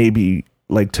minimally, maybe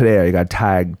like today I got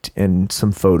tagged in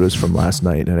some photos from last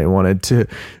night, and I wanted to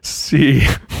see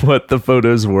what the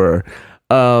photos were.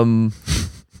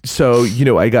 So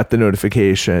I got the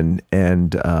notification,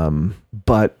 and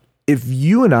but if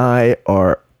you and I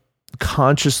are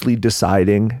consciously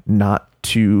deciding not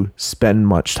to spend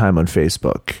much time on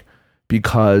Facebook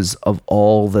because of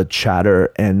all the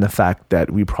chatter and the fact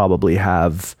that we probably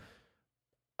have,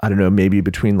 I don't know, maybe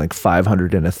between like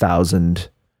 500 and 1,000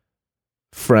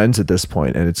 friends at this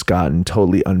point, and it's gotten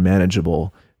totally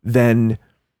unmanageable, then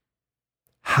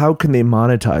how can they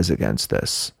monetize against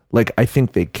this? Like, I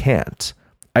think they can't.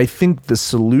 I think the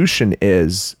solution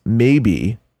is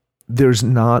maybe there's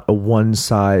not a one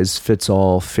size fits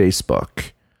all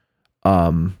Facebook.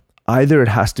 Either it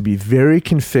has to be very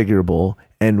configurable,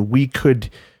 and we could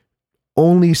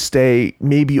only stay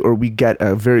maybe, or we get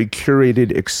a very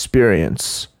curated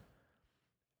experience.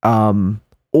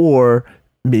 Or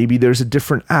maybe there's a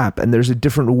different app and there's a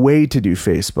different way to do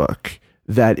Facebook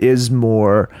that is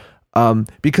more,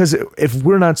 because if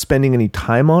we're not spending any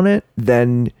time on it,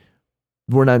 then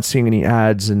we're not seeing any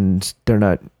ads and they're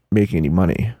not making any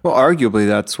money. Well, arguably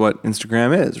that's what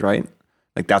Instagram is, right?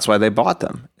 Like, that's why they bought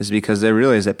them, is because they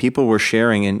realized that people were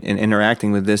sharing and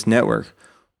interacting with this network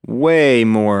way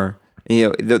more.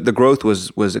 The growth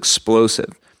was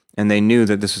explosive, and they knew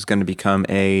that this was going to become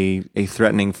a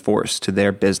threatening force to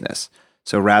their business.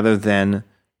 So rather than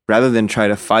try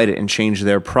to fight it and change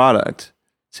their product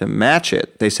to match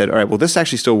it, they said, all right, well, this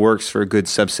actually still works for a good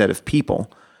subset of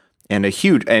people, and a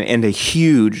huge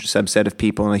subset of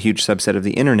people, and a huge subset of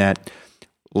the internet.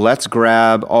 Let's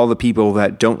grab all the people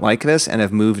that don't like this and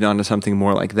have moved on to something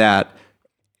more like that.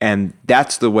 And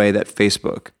that's the way that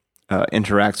Facebook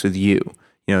interacts with you.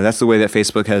 That's the way that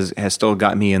Facebook has still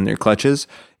got me in their clutches,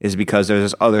 is because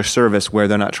there's this other service where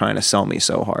they're not trying to sell me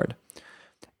so hard.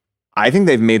 I think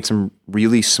they've made some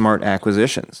really smart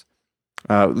acquisitions.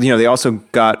 They also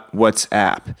got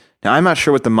WhatsApp. Now, I'm not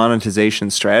sure what the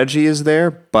monetization strategy is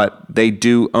there, but they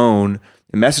do own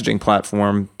a messaging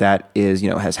platform that is,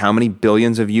 has how many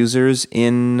billions of users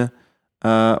in,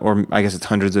 or I guess it's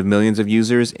hundreds of millions of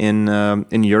users in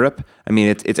Europe. I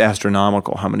mean, it's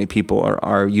astronomical how many people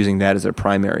are using that as their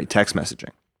primary text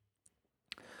messaging.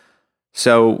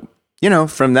 So,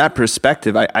 from that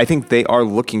perspective, I think they are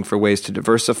looking for ways to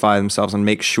diversify themselves and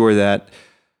make sure that,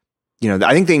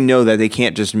 I think they know that they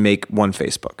can't just make one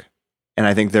Facebook. And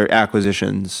I think their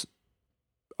acquisitions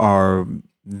are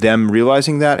them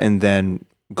realizing that and then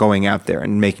going out there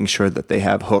and making sure that they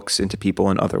have hooks into people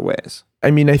in other ways.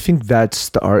 I mean, I think that's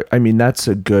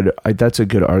a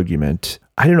good argument.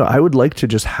 I don't know. I would like to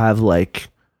just have like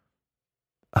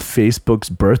a Facebook's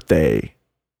birthday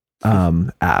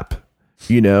app,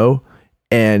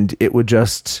 and it would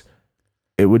just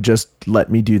let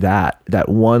me do that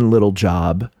one little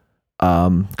job.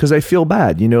 Cause I feel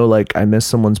bad, like I missed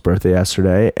someone's birthday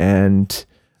yesterday, and,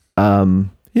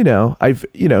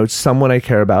 it's someone I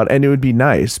care about, and it would be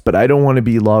nice, but I don't want to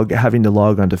be having to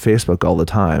log onto Facebook all the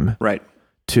time. Right.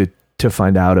 To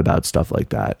find out about stuff like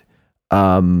that.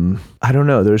 I don't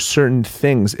know. There's certain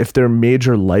things, if they're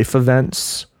major life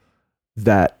events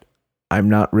that I'm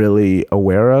not really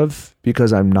aware of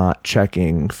because I'm not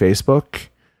checking Facebook,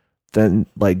 then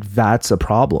like that's a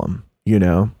problem,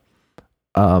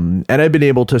 and I've been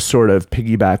able to sort of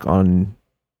piggyback on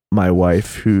my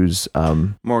wife, who's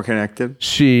more connected.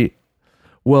 She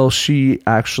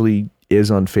actually is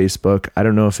on Facebook. I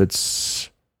don't know if it's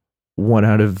 1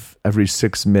 out of every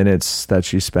 6 minutes that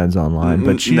she spends online,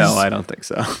 but no, I don't think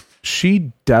so.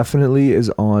 She definitely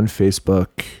is on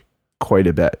Facebook quite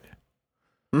a bit.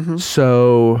 Mm-hmm.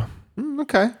 So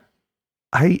okay,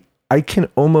 I can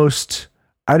almost,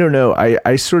 I don't know. I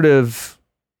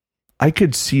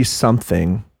could see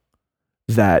something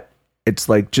that it's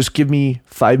like, just give me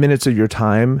 5 minutes of your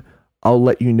time. I'll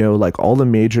let you know like all the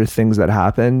major things that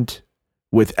happened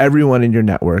with everyone in your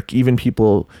network, even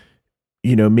people,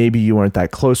 maybe you weren't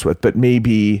that close with, but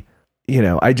maybe,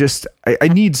 I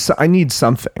need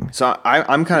something. So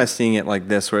I'm kind of seeing it like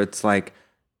this, where it's like,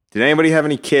 did anybody have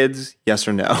any kids? Yes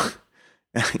or no?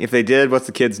 If they did, what's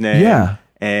the kid's name? Yeah.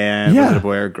 And was it a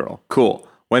boy or a girl? Cool.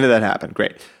 When did that happen?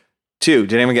 Great. 2,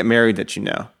 did anyone get married that you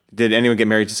know? Did anyone get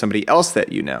married to somebody else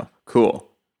that you know? Cool.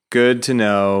 Good to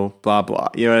know, blah, blah.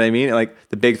 You know what I mean? Like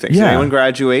the big things. Yeah. Did anyone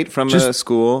graduate from a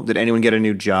school? Did anyone get a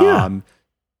new job?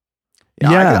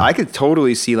 Yeah. I could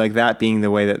totally see like that being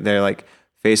the way that they're like,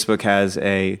 Facebook has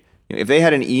if they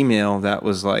had an email that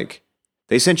was like,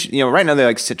 they sent you, right now they're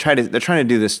like, they're trying to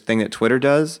do this thing that Twitter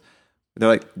does. They're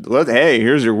like, hey,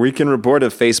 here's your weekend report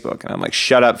of Facebook. And I'm like,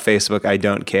 shut up, Facebook. I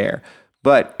don't care.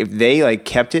 But if they like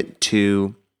kept it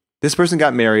to this person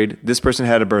got married, this person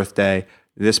had a birthday,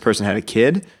 this person had a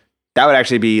kid, that would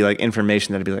actually be like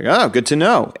information that'd be like, oh, good to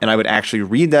know. And I would actually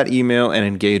read that email and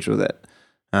engage with it.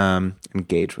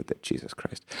 Jesus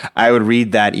Christ. I would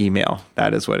read that email.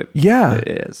 That is what it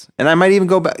is. And I might even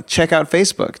go back, check out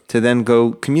Facebook to then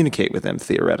go communicate with them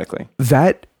theoretically.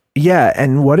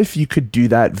 And what if you could do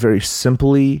that very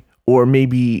simply or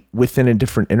maybe within a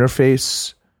different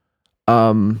interface?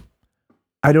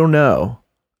 I don't know.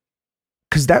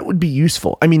 Because that would be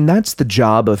useful. I mean, that's the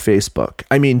job of Facebook.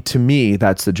 I mean, to me,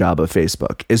 that's the job of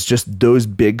Facebook. It's just those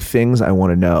big things I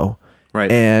want to know.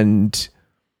 Right. And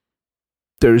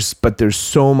there's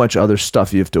so much other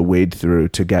stuff you have to wade through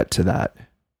to get to that.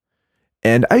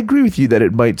 And I agree with you that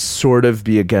it might sort of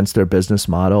be against their business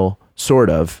model,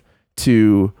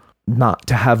 to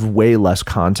have way less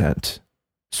content.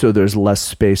 So there's less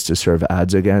space to serve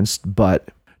ads against, but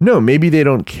no, maybe they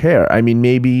don't care. I mean,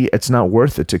 maybe it's not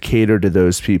worth it to cater to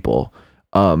those people,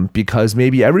 because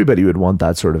maybe everybody would want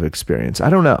that sort of experience. I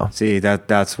don't know. See,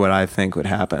 that's what I think would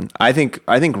happen. I think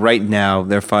right now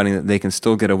they're finding that they can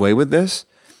still get away with this,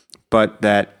 but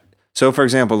so for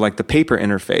example, like the paper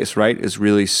interface, right, is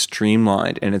really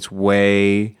streamlined and it's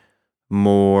way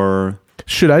more.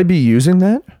 Should I be using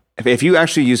that? If you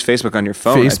actually use Facebook on your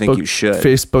phone, I think you should.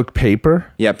 Facebook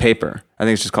Paper? Yeah, Paper. I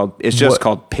think it's just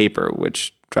called Paper,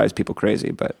 which drives people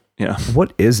crazy, but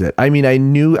What is it? I mean, I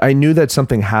knew that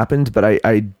something happened, but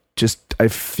I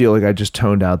feel like I just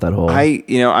toned out that whole.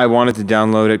 I wanted to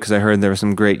download it because I heard there was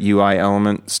some great UI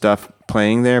element stuff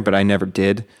playing there, but I never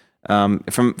did.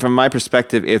 From my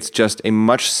perspective, it's just a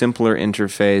much simpler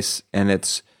interface, and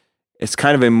it's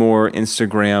kind of a more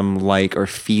Instagram-like or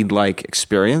feed-like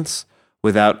experience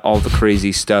without all the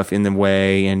crazy stuff in the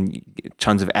way and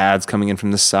tons of ads coming in from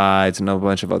the sides and a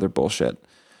bunch of other bullshit.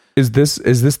 Is this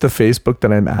the Facebook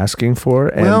that I'm asking for?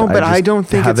 And but I don't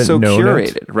think it's so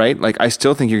curated, it. right? Like, I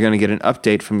still think you're going to get an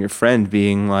update from your friend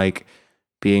being like,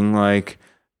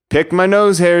 pick my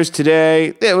nose hairs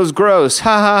today. It was gross.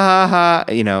 Ha ha ha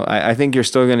ha. I think you're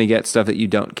still going to get stuff that you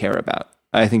don't care about.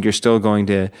 I think you're still going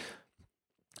to.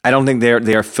 I don't think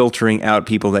they are filtering out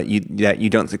people that you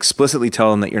don't explicitly tell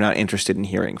them that you're not interested in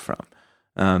hearing from.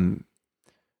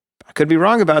 I could be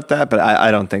wrong about that, but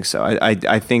I don't think so.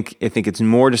 I think it's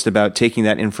more just about taking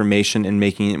that information and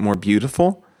making it more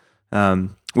beautiful,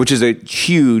 which is a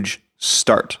huge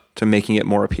start to making it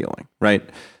more appealing, right?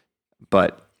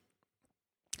 But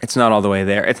it's not all the way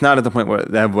there. It's not at the point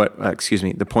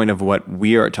the point of what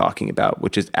we are talking about,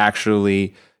 which is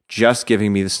actually just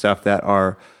giving me the stuff that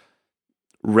are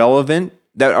relevant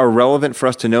for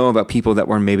us to know about people that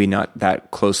we're maybe not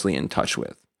that closely in touch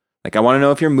with. Like, I want to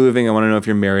know if you're moving. I want to know if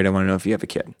you're married. I want to know if you have a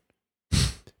kid.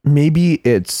 Maybe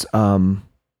it's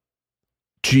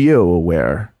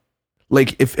geo-aware.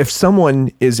 Like, if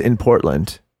someone is in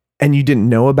Portland and you didn't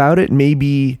know about it,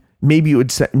 maybe it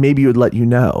would let you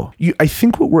know. I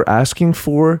think what we're asking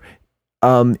for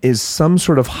is some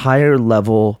sort of higher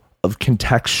level of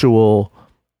contextual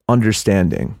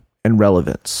understanding and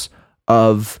relevance.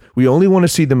 We only want to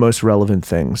see the most relevant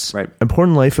things. Right.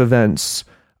 Important life events.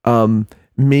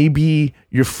 Maybe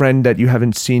your friend that you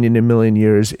haven't seen in a million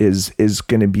years is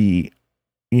going to be,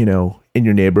 in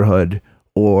your neighborhood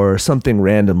or something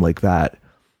random like that.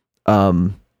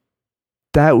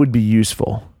 That would be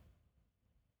useful.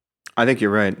 I think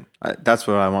you're right. That's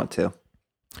what I want to.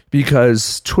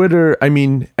 Because Twitter,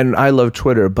 and I love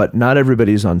Twitter, but not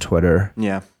everybody's on Twitter.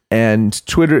 Yeah. And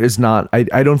Twitter is not,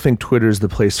 I don't think Twitter is the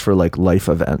place for like life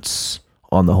events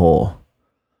on the whole.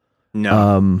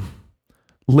 No.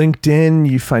 LinkedIn,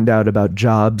 you find out about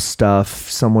job stuff.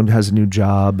 Someone has a new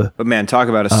job. But man, talk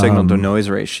about a signal to noise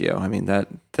ratio. I mean, that,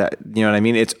 you know what I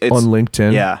mean? It's on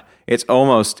LinkedIn. Yeah. It's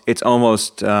almost,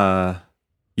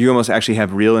 you almost actually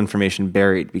have real information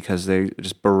buried because they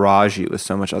just barrage you with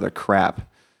so much other crap.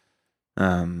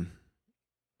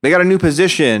 They got a new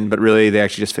position, but really they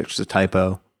actually just fixed a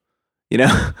typo. You know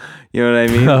what I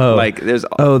mean? Like there's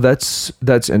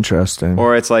that's interesting.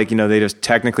 Or it's like, they just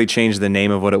technically changed the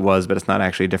name of what it was, but it's not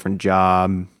actually a different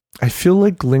job. I feel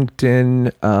like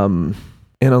LinkedIn,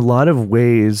 in a lot of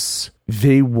ways,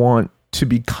 they want to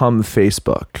become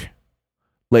Facebook.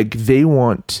 Like they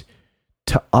want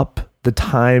to up the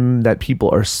time that people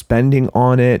are spending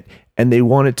on it, and they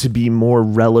want it to be more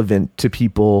relevant to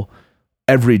people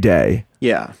every day.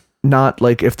 Yeah. Not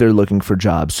like if they're looking for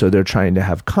jobs. So they're trying to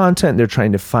have content, they're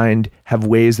trying to have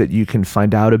ways that you can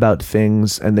find out about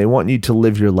things, and they want you to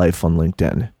live your life on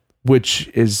LinkedIn, which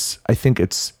is, I think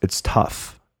it's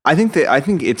tough. I think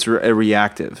it's a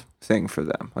reactive thing for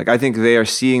them. Like, I think they are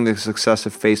seeing the success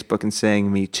of Facebook and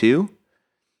saying, me too,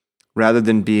 rather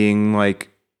than being like,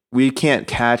 we can't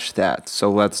catch that,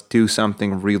 so let's do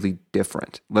something really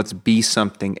different. Let's be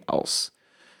something else.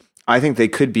 I think they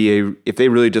could be if they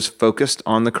really just focused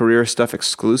on the career stuff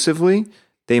exclusively,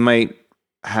 they might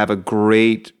have a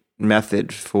great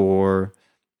method for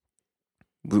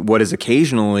what is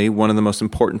occasionally one of the most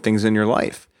important things in your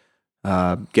life.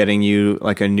 Getting you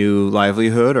like a new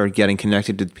livelihood or getting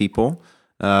connected to people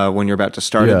when you're about to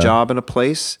start a job in a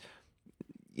place.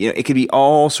 You know, it could be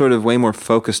all sort of way more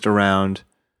focused around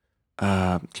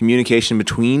communication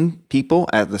between people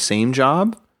at the same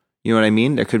job. You know what I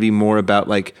mean? There could be more about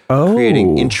like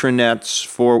creating intranets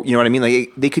for, you know what I mean?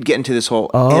 Like they could get into this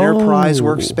whole enterprise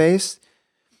workspace,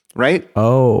 right?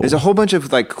 There's a whole bunch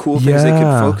of like cool things they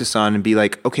could focus on and be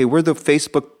like, okay, we're the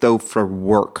Facebook though for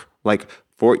work. Like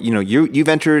for, you know, you've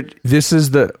entered. This is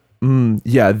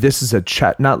this is a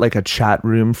chat, not like a chat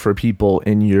room for people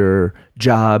in your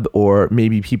job or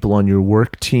maybe people on your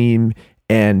work team.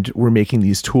 And we're making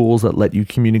these tools that let you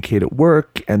communicate at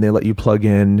work, and they let you plug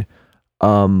in.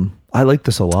 I like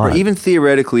this a lot. Or even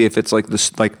theoretically, if it's like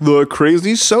this, like the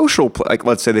crazy social, like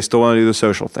let's say they still want to do the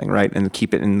social thing, right, and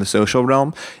keep it in the social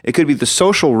realm. It could be the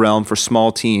social realm for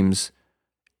small teams,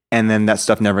 and then that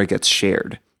stuff never gets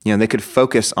shared. You know, they could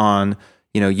focus on,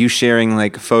 you know, you sharing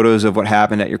like photos of what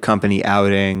happened at your company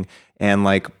outing and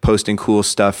like posting cool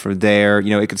stuff for there.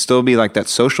 You know, it could still be like that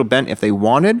social bent if they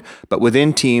wanted, but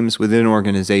within teams, within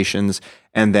organizations,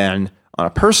 and then on a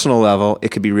personal level, it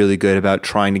could be really good about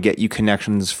trying to get you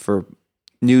connections for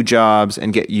new jobs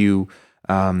and get you,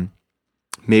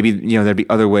 maybe, you know, there'd be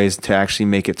other ways to actually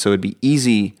make it so it'd be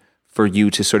easy for you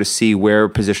to sort of see where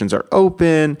positions are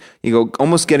open. You go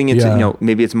almost getting into, you know,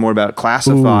 maybe it's more about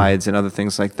classifieds and other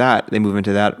things like that. They move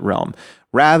into that realm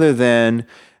rather than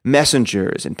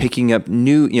messengers and picking up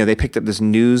new, you know, they picked up this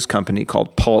news company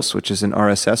called Pulse, which is an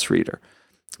RSS reader.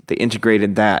 They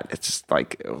integrated that. It's just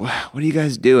like, what are you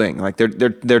guys doing? Like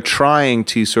they're trying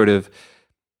to sort of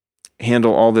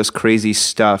handle all this crazy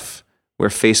stuff where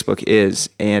Facebook is,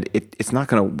 and it's not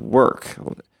going to work.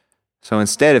 So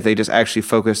instead, if they just actually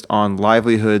focused on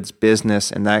livelihoods,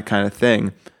 business, and that kind of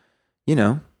thing, you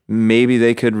know, maybe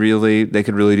they could really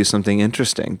do something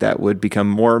interesting that would become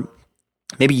more,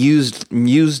 maybe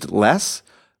used less,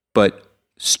 but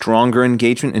stronger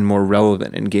engagement and more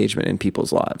relevant engagement in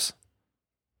people's lives.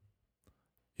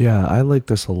 Yeah, I like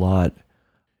this a lot.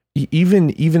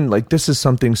 Even like this is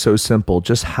something so simple,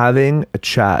 just having a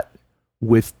chat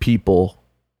with people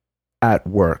at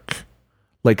work,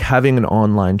 like having an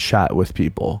online chat with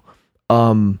people.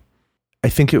 I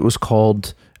think it was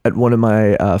called, at one of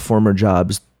my former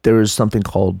jobs, there was something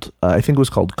called, I think it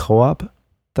was called Co-op.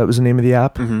 That was the name of the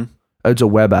app. Mm-hmm. It's a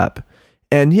web app.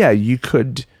 And yeah, you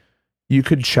could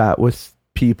chat with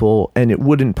people and it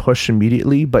wouldn't push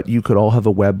immediately, but you could all have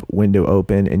a web window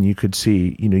open and you could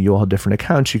see, you know, you all have different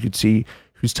accounts. You could see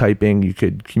who's typing. You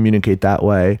could communicate that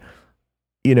way.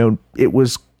 You know, it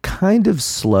was kind of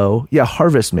slow. Yeah,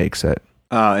 Harvest makes it.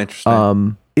 Oh,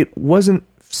 interesting. It wasn't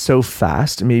so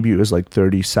fast. Maybe it was like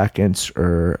 30 seconds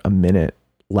or a minute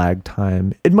lag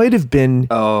time. It might have been.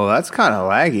 Oh, that's kind of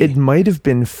laggy. It might have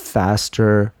been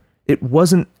faster. It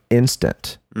wasn't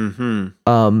instant.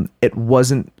 Mm-hmm. It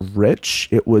wasn't rich.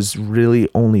 It was really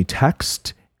only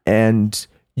text, and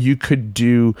you could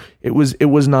do. It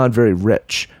was not very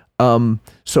rich.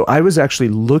 So I was actually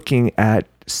looking at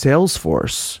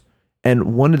Salesforce,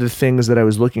 and one of the things that I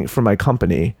was looking for my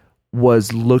company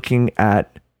was looking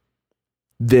at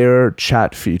their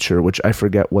chat feature, which I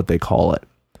forget what they call it.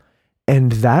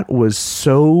 And that was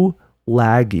so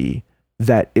laggy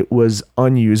that it was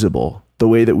unusable the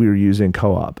way that we were using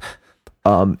Co-op.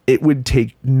 It would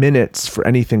take minutes for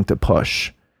anything to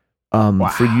push,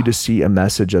 for you to see a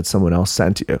message that someone else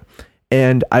sent you.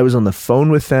 And I was on the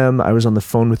phone with them. I was on the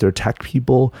phone with their tech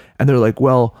people. And they're like,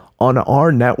 well, on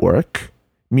our network,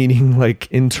 meaning like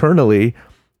internally,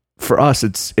 for us,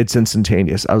 it's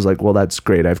instantaneous. I was like, well, that's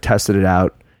great. I've tested it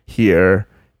out here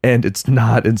and it's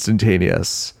not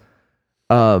instantaneous.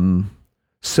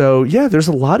 So yeah, there's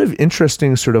a lot of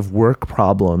interesting sort of work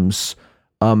problems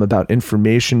about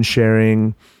information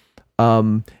sharing.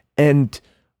 And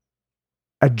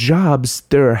at jobs,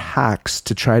 there are hacks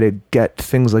to try to get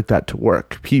things like that to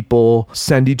work. People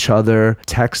send each other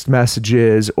text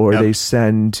messages, or they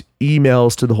send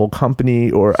emails to the whole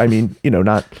company, or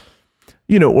not,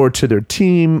 or to their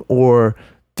team, or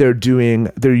they're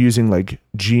using like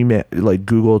Gmail, like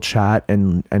Google Chat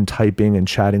and typing and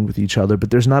chatting with each other,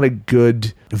 but there's not a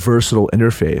good versatile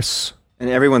interface. And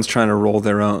everyone's trying to roll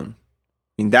their own.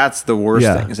 I mean, that's the worst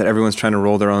thing, is that everyone's trying to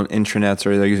roll their own intranets,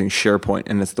 or they're using SharePoint,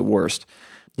 and it's the worst.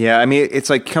 Yeah, I mean, it's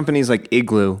like companies like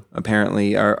Igloo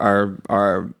apparently are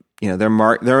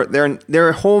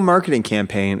their whole marketing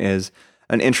campaign is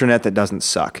an intranet that doesn't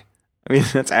suck. I mean,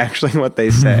 that's actually what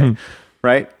they say,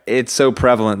 right? It's so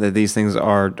prevalent that these things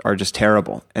are just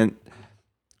terrible, and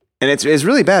it's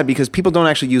really bad because people don't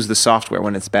actually use the software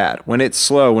when it's bad, when it's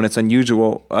slow, when it's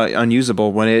unusable,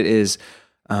 when it is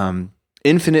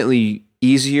infinitely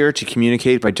easier to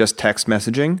communicate by just text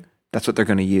messaging. That's what they're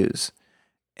going to use.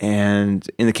 And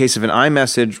in the case of an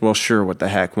iMessage, well, sure, what the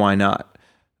heck, why not?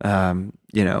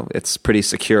 It's pretty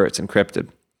secure, it's encrypted.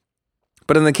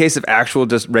 But in the case of actual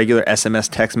just regular SMS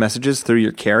text messages through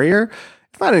your carrier,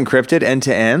 it's not encrypted end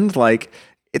to end. Like,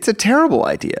 it's a terrible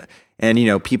idea. And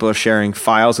people are sharing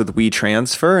files with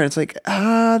WeTransfer, and it's like,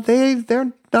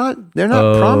 they're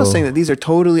not promising that these are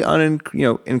totally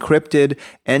encrypted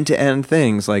end to end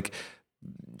things. Like,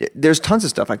 there's tons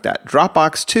of stuff like that.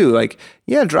 Dropbox too. Like,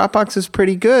 yeah, Dropbox is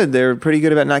pretty good. They're pretty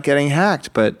good about not getting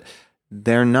hacked, but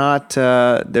they're not.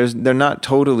 They're not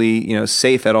totally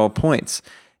safe at all points.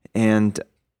 And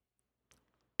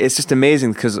it's just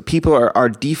amazing because people are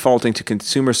defaulting to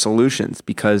consumer solutions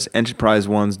because enterprise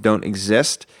ones don't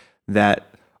exist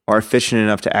that are efficient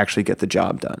enough to actually get the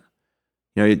job done.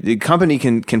 The company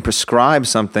can prescribe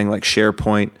something like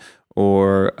SharePoint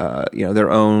or their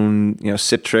own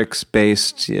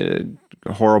Citrix-based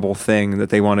horrible thing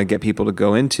that they want to get people to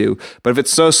go into. But if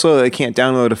it's so slow that they can't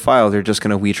download a file, they're just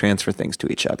going to WeTransfer things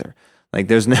to each other. Like,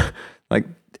 there's no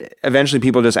eventually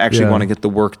people just actually want to get the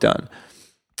work done.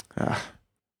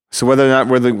 So whether or not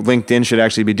LinkedIn should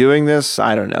actually be doing this,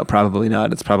 I don't know. Probably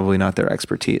not. It's probably not their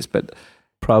expertise, but.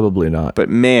 Probably not. But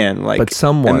man,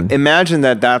 imagine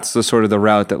that's the sort of the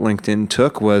route that LinkedIn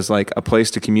took, was like a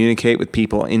place to communicate with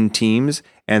people in teams.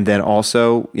 And then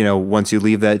also, once you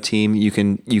leave that team, you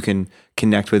can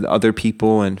connect with other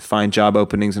people and find job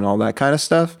openings and all that kind of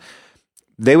stuff.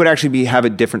 They would actually have a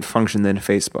different function than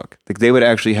Facebook. Like, they would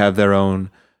actually have their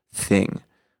own thing.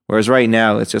 Whereas right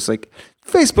now it's just like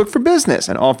Facebook for business.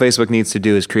 And all Facebook needs to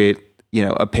do is create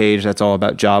a page that's all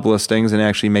about job listings and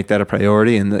actually make that a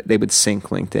priority, and they would sync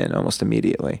LinkedIn almost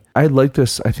immediately. I like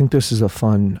this. I think this is a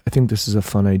fun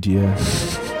idea.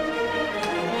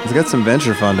 It's got some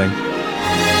venture funding.